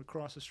 oh, he's going to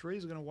cross the street.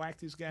 He's going to whack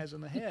these guys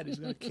in the head. He's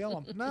going to kill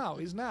them. No,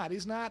 he's not.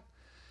 He's not.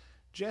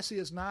 Jesse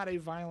is not a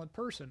violent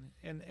person,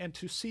 and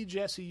to see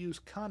Jesse use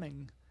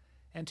cunning.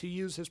 And to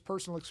use his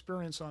personal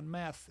experience on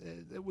meth,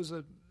 it was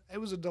a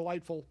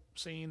delightful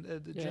scene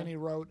that Jenny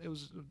wrote. It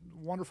was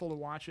wonderful to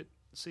watch it,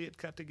 see it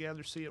cut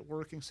together, see it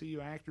working, see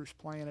you actors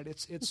playing it.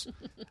 It's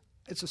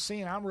a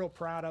scene I'm real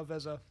proud of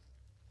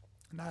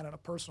not in a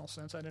personal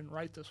sense. I didn't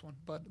write this one,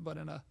 but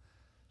in a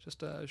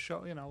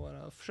show, in a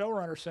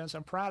showrunner sense,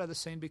 I'm proud of the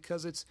scene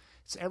because it's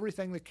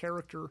everything the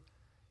character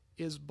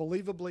is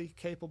believably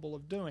capable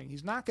of doing.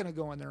 He's not going to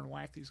go in there and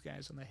whack these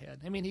guys in the head.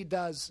 I mean, he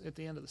does at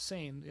the end of the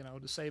scene,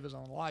 to save his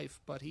own life,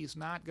 but he's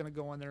not going to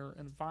go in there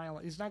and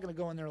violent. He's not going to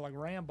go in there like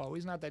Rambo.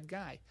 He's not that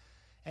guy.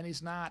 And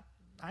he's not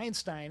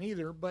Einstein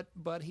either,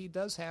 but he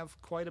does have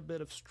quite a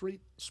bit of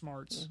street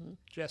smarts. Mm-hmm.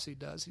 Jesse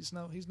does. He's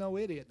no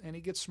idiot, and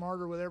he gets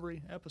smarter with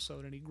every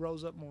episode, and he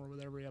grows up more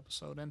with every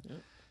episode. And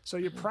so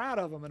you're proud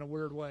of him in a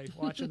weird way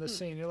watching the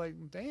scene. You're like,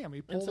 damn,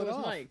 he pulled it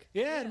off. Mike.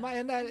 Yeah,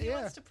 and he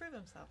wants to prove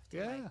himself.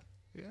 Yeah.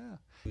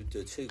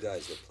 The two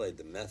guys that played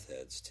the meth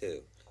heads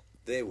too,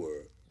 they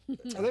were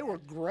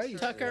great.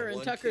 Tucker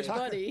and Tucker's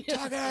buddy.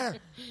 Tucker,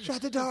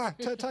 shut the door.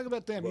 Talk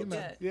about them.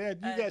 You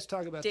guys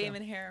talk about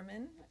Damon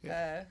Harriman,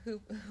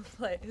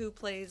 who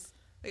plays.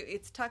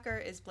 It's Tucker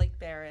is Blake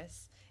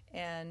Barris,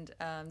 and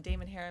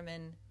Damon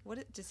Harriman.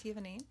 Does he have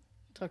a name?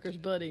 Tucker's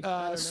buddy.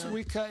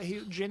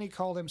 Jenny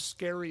called him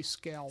Scary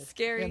Skell.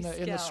 Scary in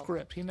the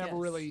script. He never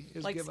really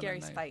is like given Scary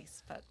a name.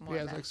 Spice, but more.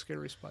 Yeah, like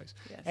Scary Spice.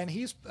 Yes. And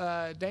he's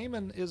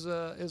Damon is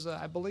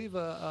I believe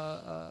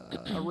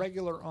a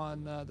regular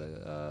on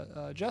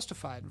the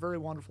Justified. Very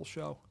wonderful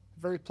show.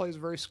 Plays a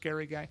very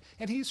scary guy,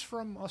 and he's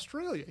from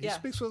Australia. He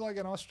speaks with like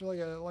an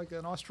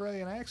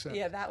Australian accent.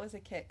 Yeah, that was a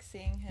kick.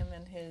 Seeing him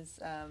and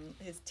his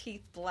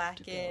teeth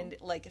blackened,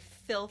 like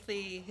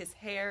filthy, his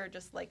hair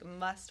just like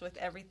mussed with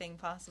everything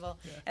possible,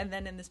 and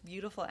then in this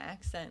beautiful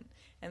accent,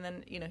 and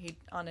then he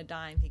on a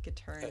dime he could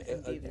turn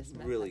and be this.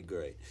 Really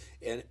great,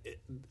 and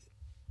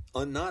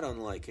not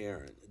unlike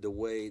Aaron, the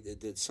way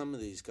that some of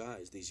these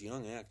guys, these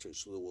young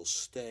actors, they will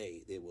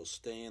stay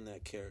in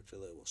that character,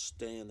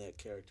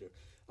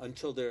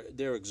 until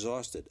they're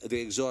exhausted. They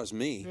exhaust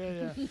me.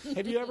 Yeah.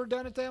 Have you ever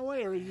done it that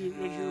way, or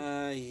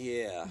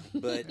yeah,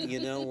 but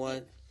you know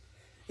what?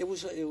 It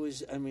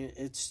was. I mean,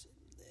 it's.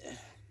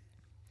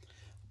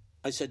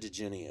 I said to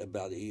Jenny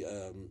about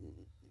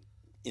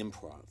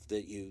improv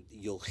that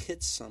you'll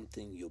hit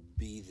something, you'll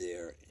be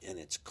there, and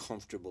it's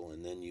comfortable,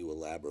 and then you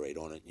elaborate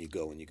on it, and you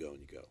go and you go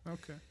and you go.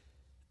 Okay.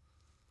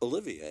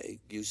 Olivier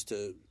used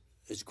to,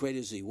 as great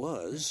as he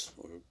was,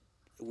 or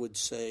would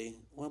say,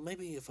 well,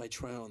 maybe if I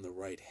try on the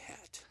right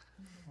hat.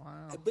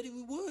 Wow. But he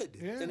would.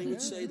 Yeah, and he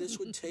would say this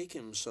would take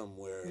him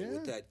somewhere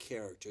with that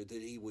character,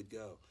 that he would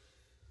go.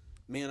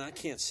 Man, I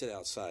can't sit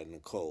outside in the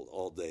cold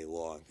all day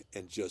long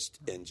and just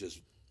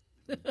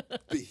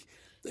be.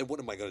 And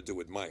what am I going to do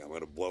with Mike? I'm going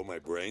to blow my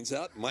brains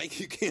out? Mike,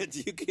 you can't.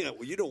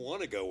 Well, you don't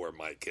want to go where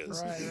Mike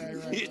is.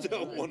 Right. You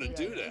don't want to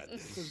do that.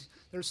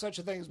 There's such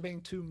a thing as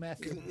being too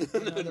method.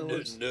 In other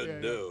words.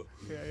 No.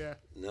 Yeah.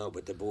 No,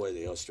 but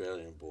the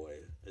Australian boy,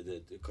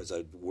 because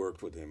I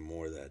worked with him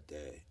more that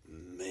day.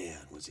 Man,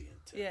 was he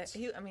intense.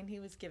 Yeah, he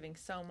was giving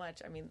so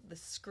much. I mean, the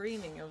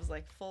screaming, it was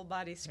like full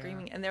body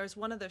screaming. Yeah. And there was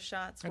one of those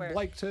shots where... And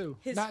Blake, too.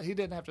 He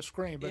didn't have to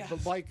scream, but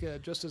Blake,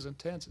 just as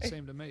intense, it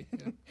seemed to me.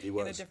 Yeah. He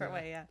was. In a different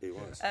way, yeah. He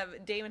was.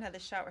 Damon had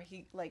this shot where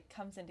he,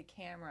 comes into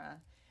camera.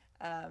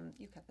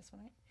 You cut this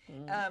one,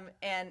 right?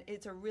 And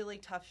it's a really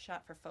tough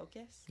shot for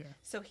focus. Yeah.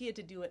 So he had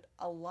to do it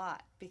a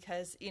lot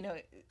because,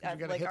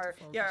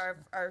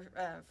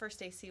 our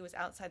first AC was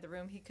outside the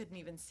room. He couldn't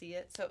even see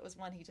it. So it was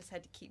one he just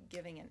had to keep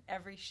giving. And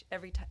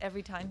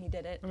every time he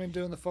did it. I mean,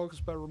 doing the focus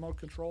by remote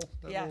control,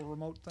 that little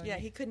remote thing. Yeah,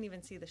 he couldn't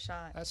even see the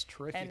shot. That's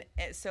tricky.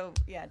 And so,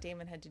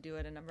 Damon had to do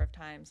it a number of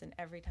times. And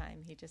every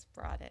time he just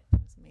brought it. It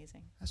was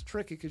amazing. That's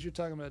tricky because you're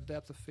talking about a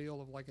depth of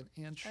field of like an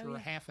inch or a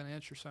half an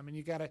inch or something.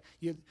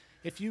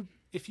 If you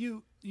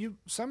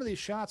some of these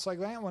shots like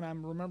that one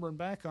I'm remembering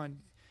back on,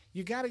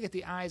 you got to get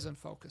the eyes in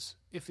focus.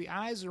 If the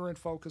eyes are in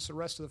focus, the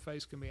rest of the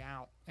face can be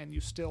out, and you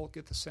still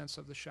get the sense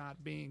of the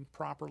shot being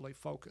properly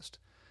focused.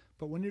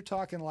 But when you're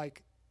talking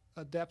like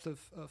a depth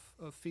of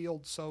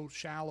field so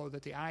shallow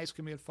that the eyes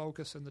can be in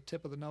focus and the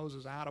tip of the nose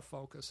is out of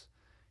focus,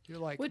 you're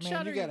like, which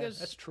man,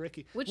 that's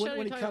tricky.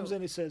 When he comes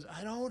in, he says,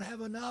 "I don't have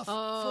enough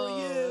for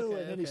you,"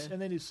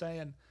 and then he's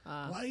saying,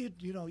 "Why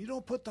do you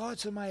don't put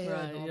thoughts in my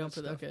head?" Right, you don't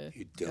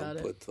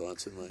put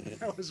thoughts in my head.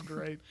 That was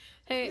great.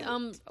 Hey,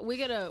 we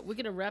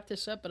gotta wrap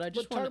this up, but I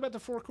just want to talk about the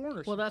Four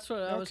Corners. Well, that's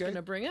what I was going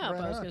to bring up.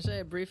 Right I was going to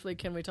say briefly.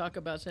 Can we talk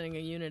about sending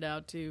a unit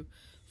out to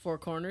Four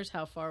Corners?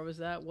 How far was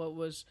that?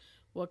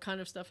 What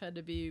kind of stuff had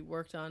to be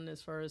worked on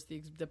as far as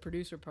the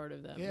producer part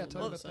of that? Yeah,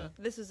 tell us that.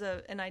 This is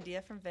an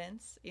idea from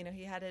Vince.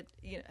 He had it.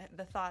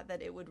 The thought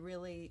that it would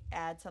really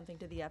add something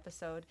to the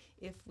episode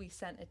if we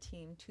sent a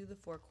team to the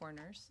Four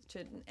Corners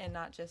and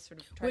not just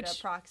sort of try to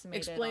approximate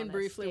it. Explain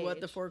briefly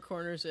what the Four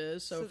Corners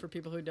is, so for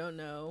people who don't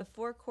know. The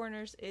Four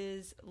Corners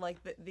is like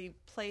the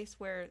place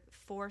where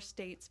 4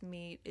 states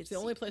meet. It's the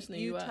only place in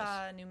the U.S.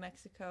 Utah, New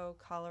Mexico,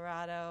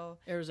 Colorado,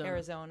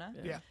 Arizona.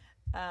 Yeah.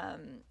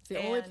 It's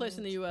the only place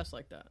in the U.S.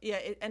 like that. Yeah,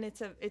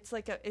 it's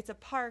a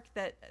park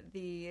that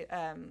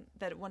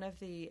that one of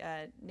the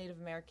Native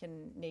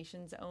American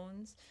nations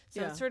owns.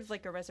 So it's sort of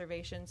like a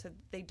reservation. So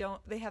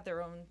they have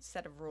their own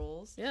set of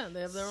rules. Yeah,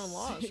 they have their own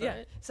laws, right?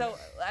 Yeah. So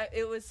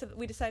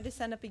we decided to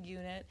send up a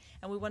unit,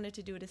 and we wanted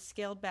to do it as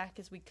scaled back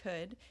as we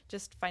could,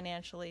 just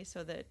financially,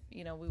 so that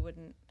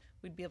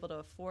we'd be able to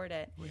afford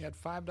it. We had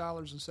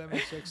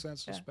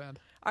 $5.76 to spend.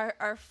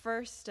 Our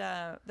first,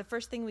 the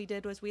first thing we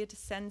did was we had to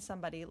send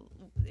somebody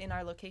in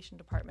our location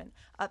department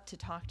up to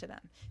talk to them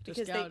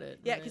because to scout it.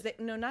 Yeah, because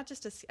not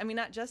just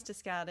to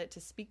scout it,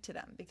 to speak to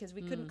them, because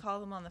we couldn't call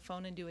them on the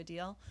phone and do a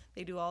deal.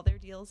 They do all their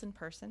deals in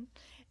person.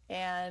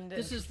 And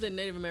this is the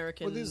Native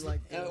American, they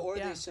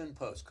send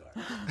postcards.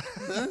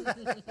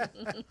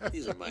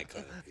 These are my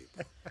kind of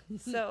people.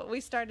 So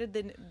we started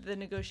the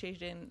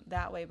negotiation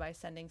that way by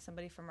sending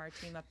somebody from our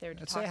team up there to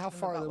talk to them. Say how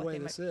far away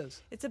this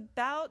is. It's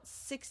about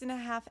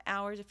 6.5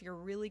 hours. If you're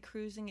really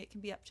cruising, it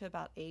can be up to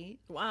about 8.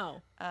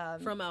 Wow.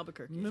 From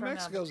Albuquerque. New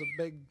Mexico's a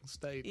big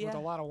state with a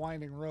lot of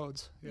winding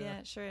roads. Yeah,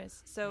 it sure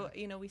is. So,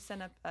 we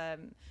sent up a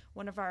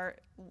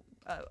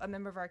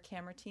member of our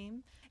camera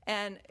team.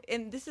 And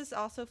this is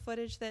also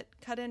footage that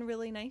cut in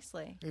really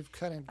nicely. They've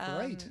cut in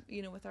great.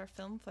 With our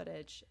film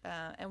footage.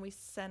 And we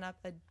sent up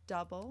a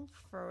double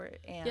for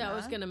Anna. Yeah, I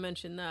was going to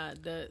mention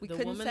that. The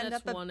woman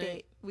that's won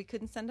it. We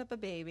couldn't send up a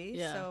baby,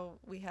 so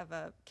we have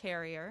a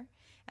carrier.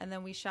 And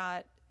then we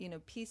shot,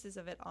 pieces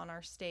of it on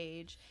our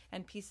stage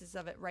and pieces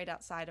of it right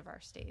outside of our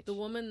stage. The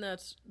woman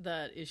that's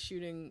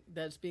being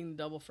the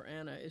double for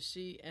Anna, is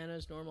she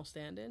Anna's normal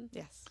stand-in?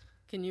 Yes.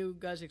 Can you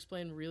guys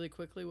explain really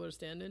quickly what a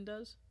stand-in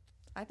does?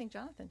 I think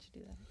Jonathan should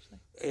do that,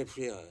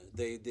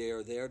 actually.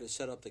 They're there to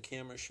set up the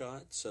camera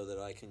shot so that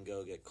I can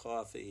go get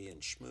coffee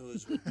and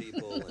schmooze with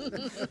people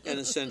and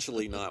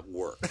essentially not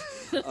work.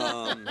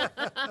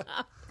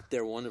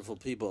 They're wonderful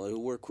people who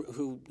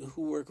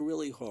work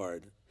really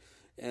hard.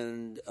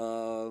 and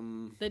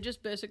They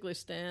just basically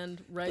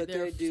stand right but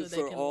there they do so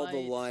for they can all light. the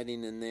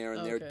lighting in there,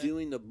 and they're Okay.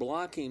 doing the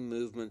blocking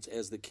movements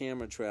as the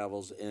camera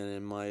travels. And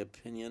in my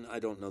opinion, I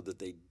don't know that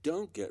they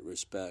don't get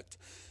respect,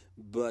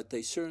 but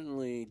they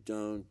certainly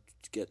don't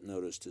get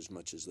noticed as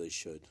much as they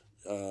should.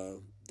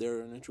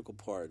 They're an integral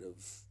part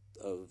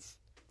of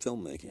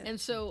filmmaking. And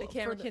so The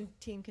camera for the,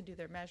 team can do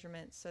their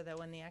measurements so that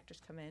when the actors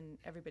come in,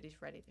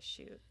 everybody's ready to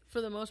shoot. for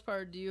the most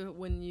part,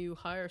 when you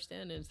hire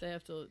stand-ins, they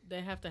have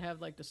to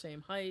have like the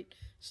same height,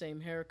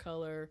 same hair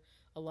color.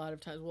 A lot of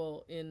times,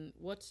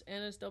 what's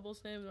Anna's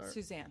double's name?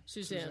 Suzanne.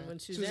 Suzanne. When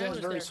Suzanne Suzanne's was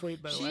very there,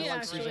 sweet, by the way. she I like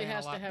actually Suzanne a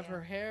has to lot. have Yeah.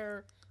 her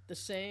hair the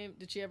same.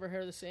 Did she have her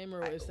hair the same,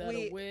 or is that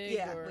a wig?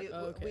 Yeah, or,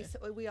 okay.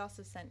 we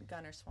also sent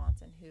Gunnar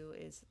Swanson, who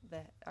is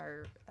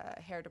our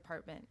hair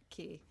department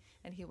key,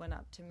 and he went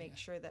up to make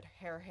sure that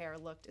her hair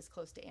looked as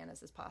close to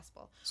Anna's as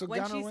possible. So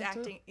when Gunnar she's went too?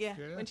 acting,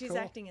 Yeah, when she's cool.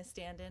 acting as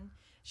stand-in,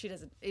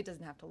 it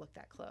doesn't have to look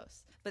that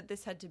close. But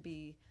this had to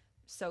be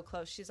so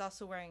close. She's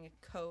also wearing a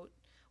coat,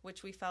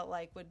 which we felt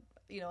like would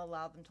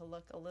allow them to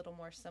look a little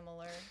more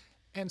similar.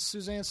 And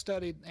Suzanne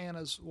studied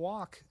Anna's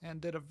walk and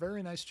did a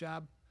very nice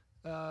job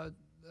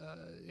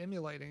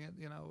emulating it,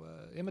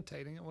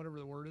 imitating it, whatever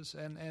the word is.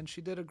 And she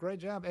did a great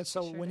job. And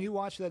so Sure when did. you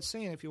watch that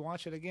scene, if you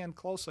watch it again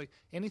closely,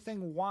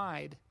 anything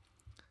wide,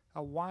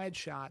 a wide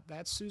shot,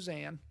 that's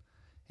Suzanne.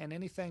 And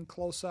anything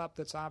close up,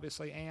 that's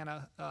obviously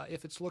Anna.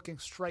 If it's looking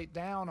straight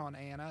down on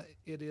Anna,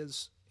 it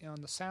is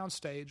on the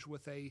soundstage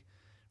with a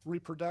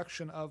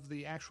reproduction of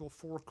the actual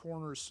four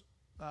corners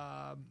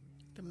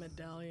The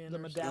medallion. the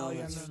or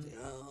medallion, something.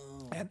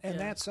 and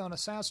that's on a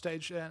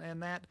soundstage,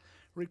 and that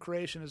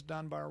recreation is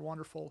done by our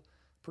wonderful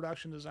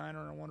production designer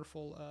and a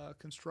wonderful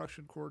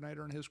construction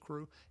coordinator and his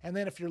crew. And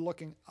then if you're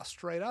looking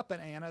straight up at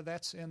Anna,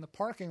 that's in the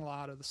parking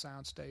lot of the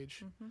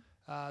soundstage,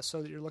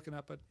 so that you're looking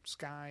up at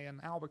Sky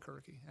and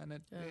Albuquerque, and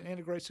it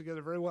integrates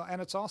together very well.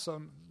 And it's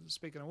also,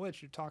 speaking of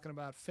which, you're talking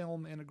about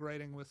film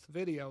integrating with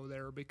video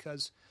there,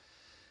 because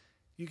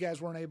you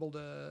guys weren't able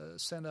to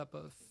send up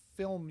a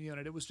film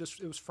unit. It was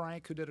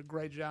Frank who did a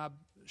great job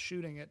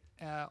shooting it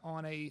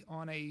on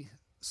a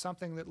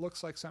something that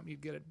looks like something you'd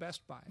get at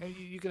Best Buy. And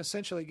you can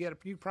essentially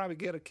you probably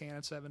get a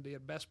Canon 7D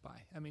at Best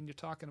Buy. I mean, you're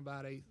talking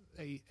about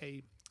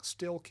a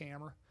still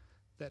camera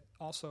that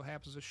also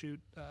happens to shoot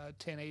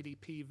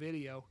 1080p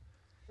video.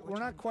 We're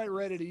not quite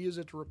ready to use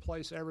it to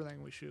replace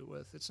everything we shoot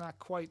with. It's not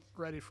quite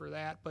ready for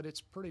that, but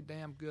it's pretty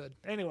damn good.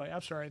 Anyway,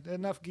 I'm sorry.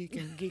 Enough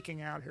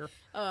geeking out here.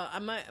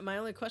 My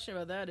only question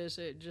about that is,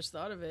 just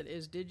thought of it,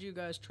 is did you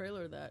guys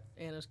trailer that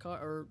Anna's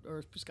car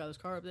or Skylar's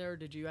car up there? Or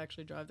did you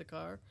actually drive the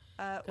car?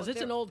 Because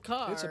it's an old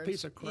car. It's a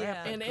piece of crap.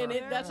 Yeah. that and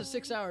car. that's a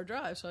 6-hour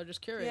drive. So I'm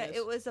just curious. Yeah,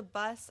 it was a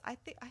bus. I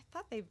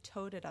thought they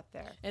towed it up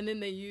there. And then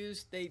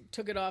they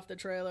took it off the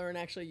trailer and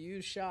actually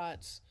used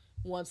shots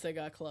once they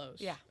got close.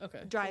 Yeah.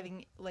 Okay.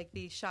 Driving, like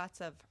the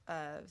shots of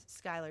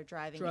Skylar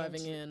driving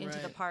into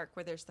the right. park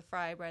where there's the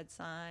Fry Bread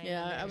sign.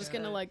 Yeah, and I was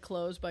there's gonna the-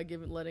 close by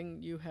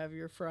letting you have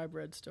your fry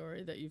bread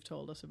story that you've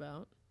told us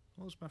about.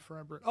 What was my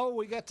fry bread? Oh,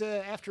 we got to,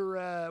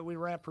 after we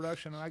wrapped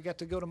production, I got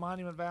to go to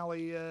Monument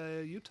Valley,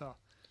 Utah,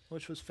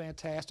 which was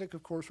fantastic.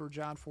 Of course, where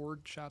John Ford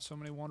shot so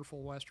many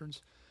wonderful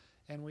westerns.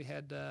 And we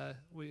had,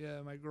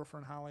 my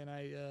girlfriend Holly and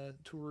I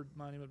toured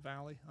Monument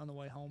Valley on the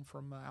way home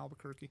from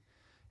Albuquerque.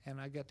 And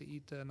I got to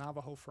eat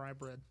Navajo fry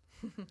bread.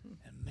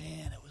 And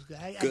man, it was good.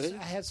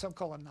 I had something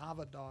called a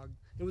Nava dog.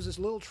 It was this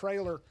little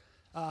trailer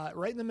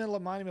right in the middle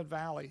of Monument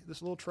Valley.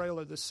 This little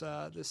trailer, this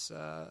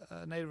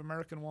Native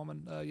American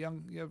woman,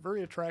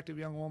 very attractive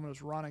young woman,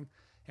 was running.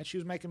 And she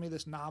was making me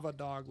this Nava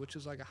dog, which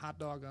is like a hot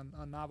dog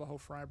on Navajo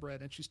fry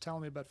bread. And she's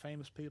telling me about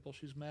famous people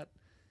she's met.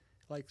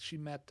 Like she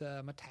met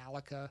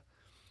Metallica,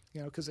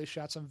 because they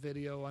shot some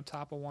video on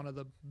top of one of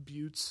the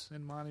buttes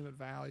in Monument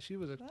Valley. She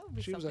was a That would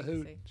be hoot.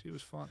 something to see. She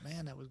was fun.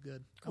 Man, that was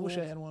good. Cool. I wish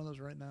I had one of those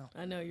right now.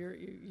 I know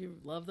you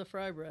love the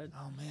fry bread.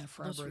 Oh man,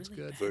 fry That's bread's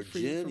really good. bad for you,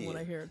 from Virginia. what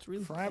I hear, it's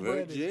really Fry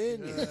bread is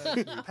Virginia.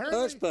 apparently-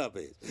 Hush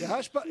puppies. Yeah,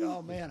 hush puppies.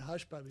 Oh man,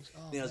 hush puppies.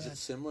 Oh Now, is man. it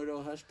similar to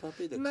a hush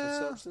puppy, the No.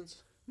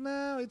 substance?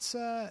 No, it's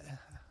I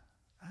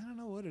don't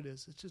know what it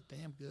is. It's just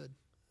damn good.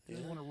 You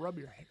want to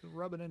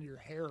rub it into your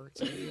hair. It's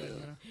so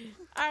good.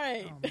 All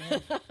right. Oh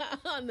man,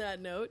 On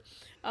that note,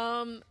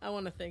 I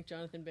want to thank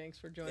Jonathan Banks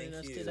for joining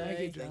us today. Thank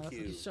you, Jonathan.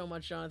 Thank you so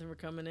much, Jonathan, for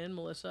coming in.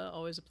 Melissa,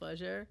 always a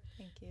pleasure.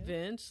 Thank you.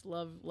 Vince,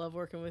 love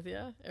working with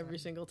you every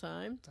single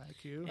time.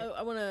 thank you.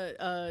 I want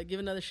to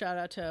give another shout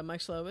out to Mike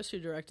Slovis, who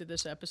directed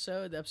this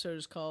episode. The episode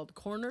is called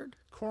Cornered.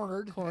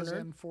 Cornered, as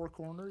in four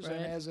corners, Right.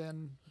 and as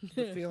in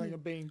the feeling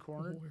of being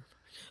cornered.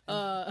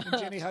 And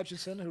Jenny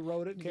Hutchinson, who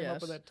wrote it, came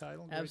up with that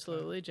title. Great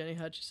Absolutely. Jenny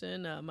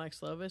Hutchison, Mike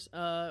Slovis.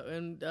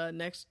 And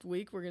next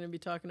week, we're going to be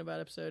talking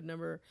about episode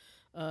number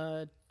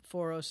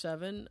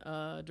 407,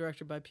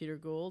 directed by Peter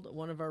Gould,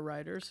 one of our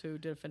writers who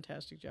did a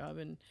fantastic job.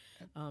 And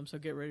so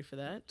get ready for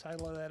that.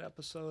 title of that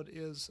episode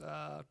is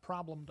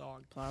Problem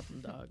Dog.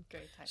 Problem Dog.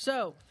 Great title.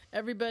 So,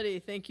 everybody,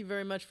 thank you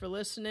very much for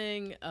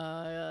listening.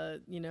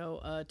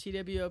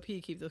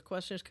 TWOP, keep the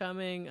questions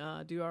coming.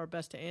 Do our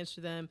best to answer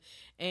them.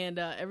 And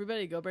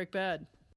everybody, go break bad.